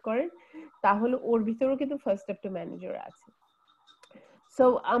ডাউনলোড করেন, তাহলে ওর ভিতরেও কিন্তু ফার্স্ট স্টেপ টু ম্যানেজার আছে। সো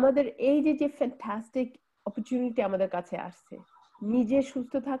আমাদের এই যে ফ্যান্টাস্টিক অপরচুনিটি আমাদের কাছে আসছে, নিজে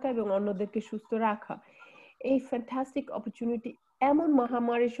সুস্থ থাকা এবং অন্যদেরকে সুস্থ রাখা, এই ফ্যান্টাস্টিক অপরচুনিটি এমন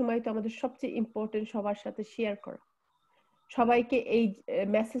মহামারীর সময় তো আমাদের সবচেয়ে ইম্পর্টেন্ট সবার সাথে শেয়ার করা, সবাইকে এই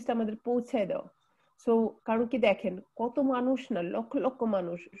মেসেজটা আমাদের পৌঁছায় দাও। সো কারণ কি দেখেন, কত মানুষ না, লক্ষ লক্ষ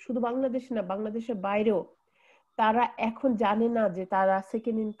মানুষ, শুধু বাংলাদেশ না, বাংলাদেশের বাইরেও তারা এখন জানে না যে তারা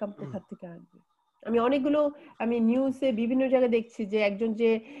সেকেন্ড ইনকাম কোথা থেকে আসবে। আমি নিউজে বিভিন্ন জায়গায় দেখছি যে একজন যে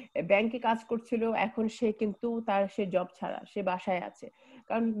ব্যাংকে কাজ করছিল এখন সে জব ছাড়া, সে বাসায় আছে,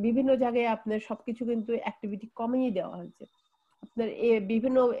 কারণ বিভিন্ন জায়গায় আপনার সবকিছু কিন্তু অ্যাক্টিভিটি কমিয়ে দেওয়া হয়েছে। আপনার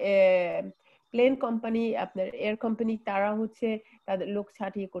বিভিন্ন প্লেন কোম্পানি, আপনার এয়ার কোম্পানি, তারা হচ্ছে তাদের লোক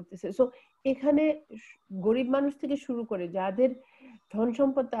ছাঁটিয়ে করতেছে। সো এখানে গরিব মানুষ থেকে শুরু করে যাদের ধন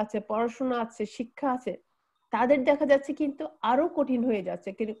সম্পদ আছে, পড়াশোনা আছে, শিক্ষা আছে, তাদের দেখা যাচ্ছে কিন্তু আরো কঠিন হয়ে যাচ্ছে,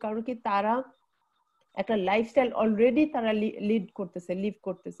 কারণ কি তারা একটা লাইফস্টাইল অলরেডি তারা লিভ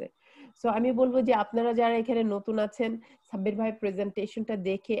করতেছে। সো আমি বলবো যে আপনারা যারা এখানে নতুন আছেন, সাব্বির ভাই প্রেজেন্টেশনটা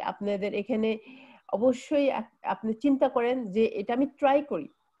দেখে আপনাদের এখানে অবশ্যই আপনি চিন্তা করেন যে এটা আমি ট্রাই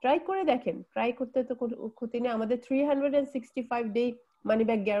করে দেখেন, ট্রাই করতে তো কোনো ক্ষতি নেই। আমাদের 365 ডে মানি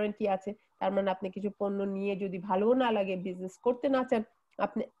ব্যাক গ্যারান্টি আছে, তার মানে আপনি কিছু পণ্য নিয়ে যদি ভালো না লাগে, বিজনেস করতে না চান,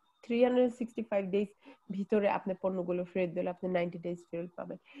 আপনি 365 ডেজ ভিতরে আপনি পণ্যগুলো ফেরত দিলে আপনি 90 ডেজ ফেরত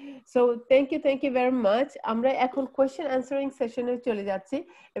পাবেন। So thank you very much. আমরা এখন কোয়েশ্চেন অ্যান্সারিং সেশনে চলে যাচ্ছি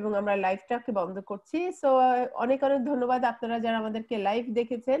এবং আমরা লাইভটাকে বন্ধ করছি। সো অনেক অনেক ধন্যবাদ আপনারা যারা আমাদেরকে লাইভ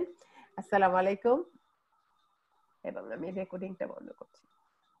দেখেছেন। আসসালামু আলাইকুম, এবং আমি রেকর্ডিংটা বন্ধ করছি।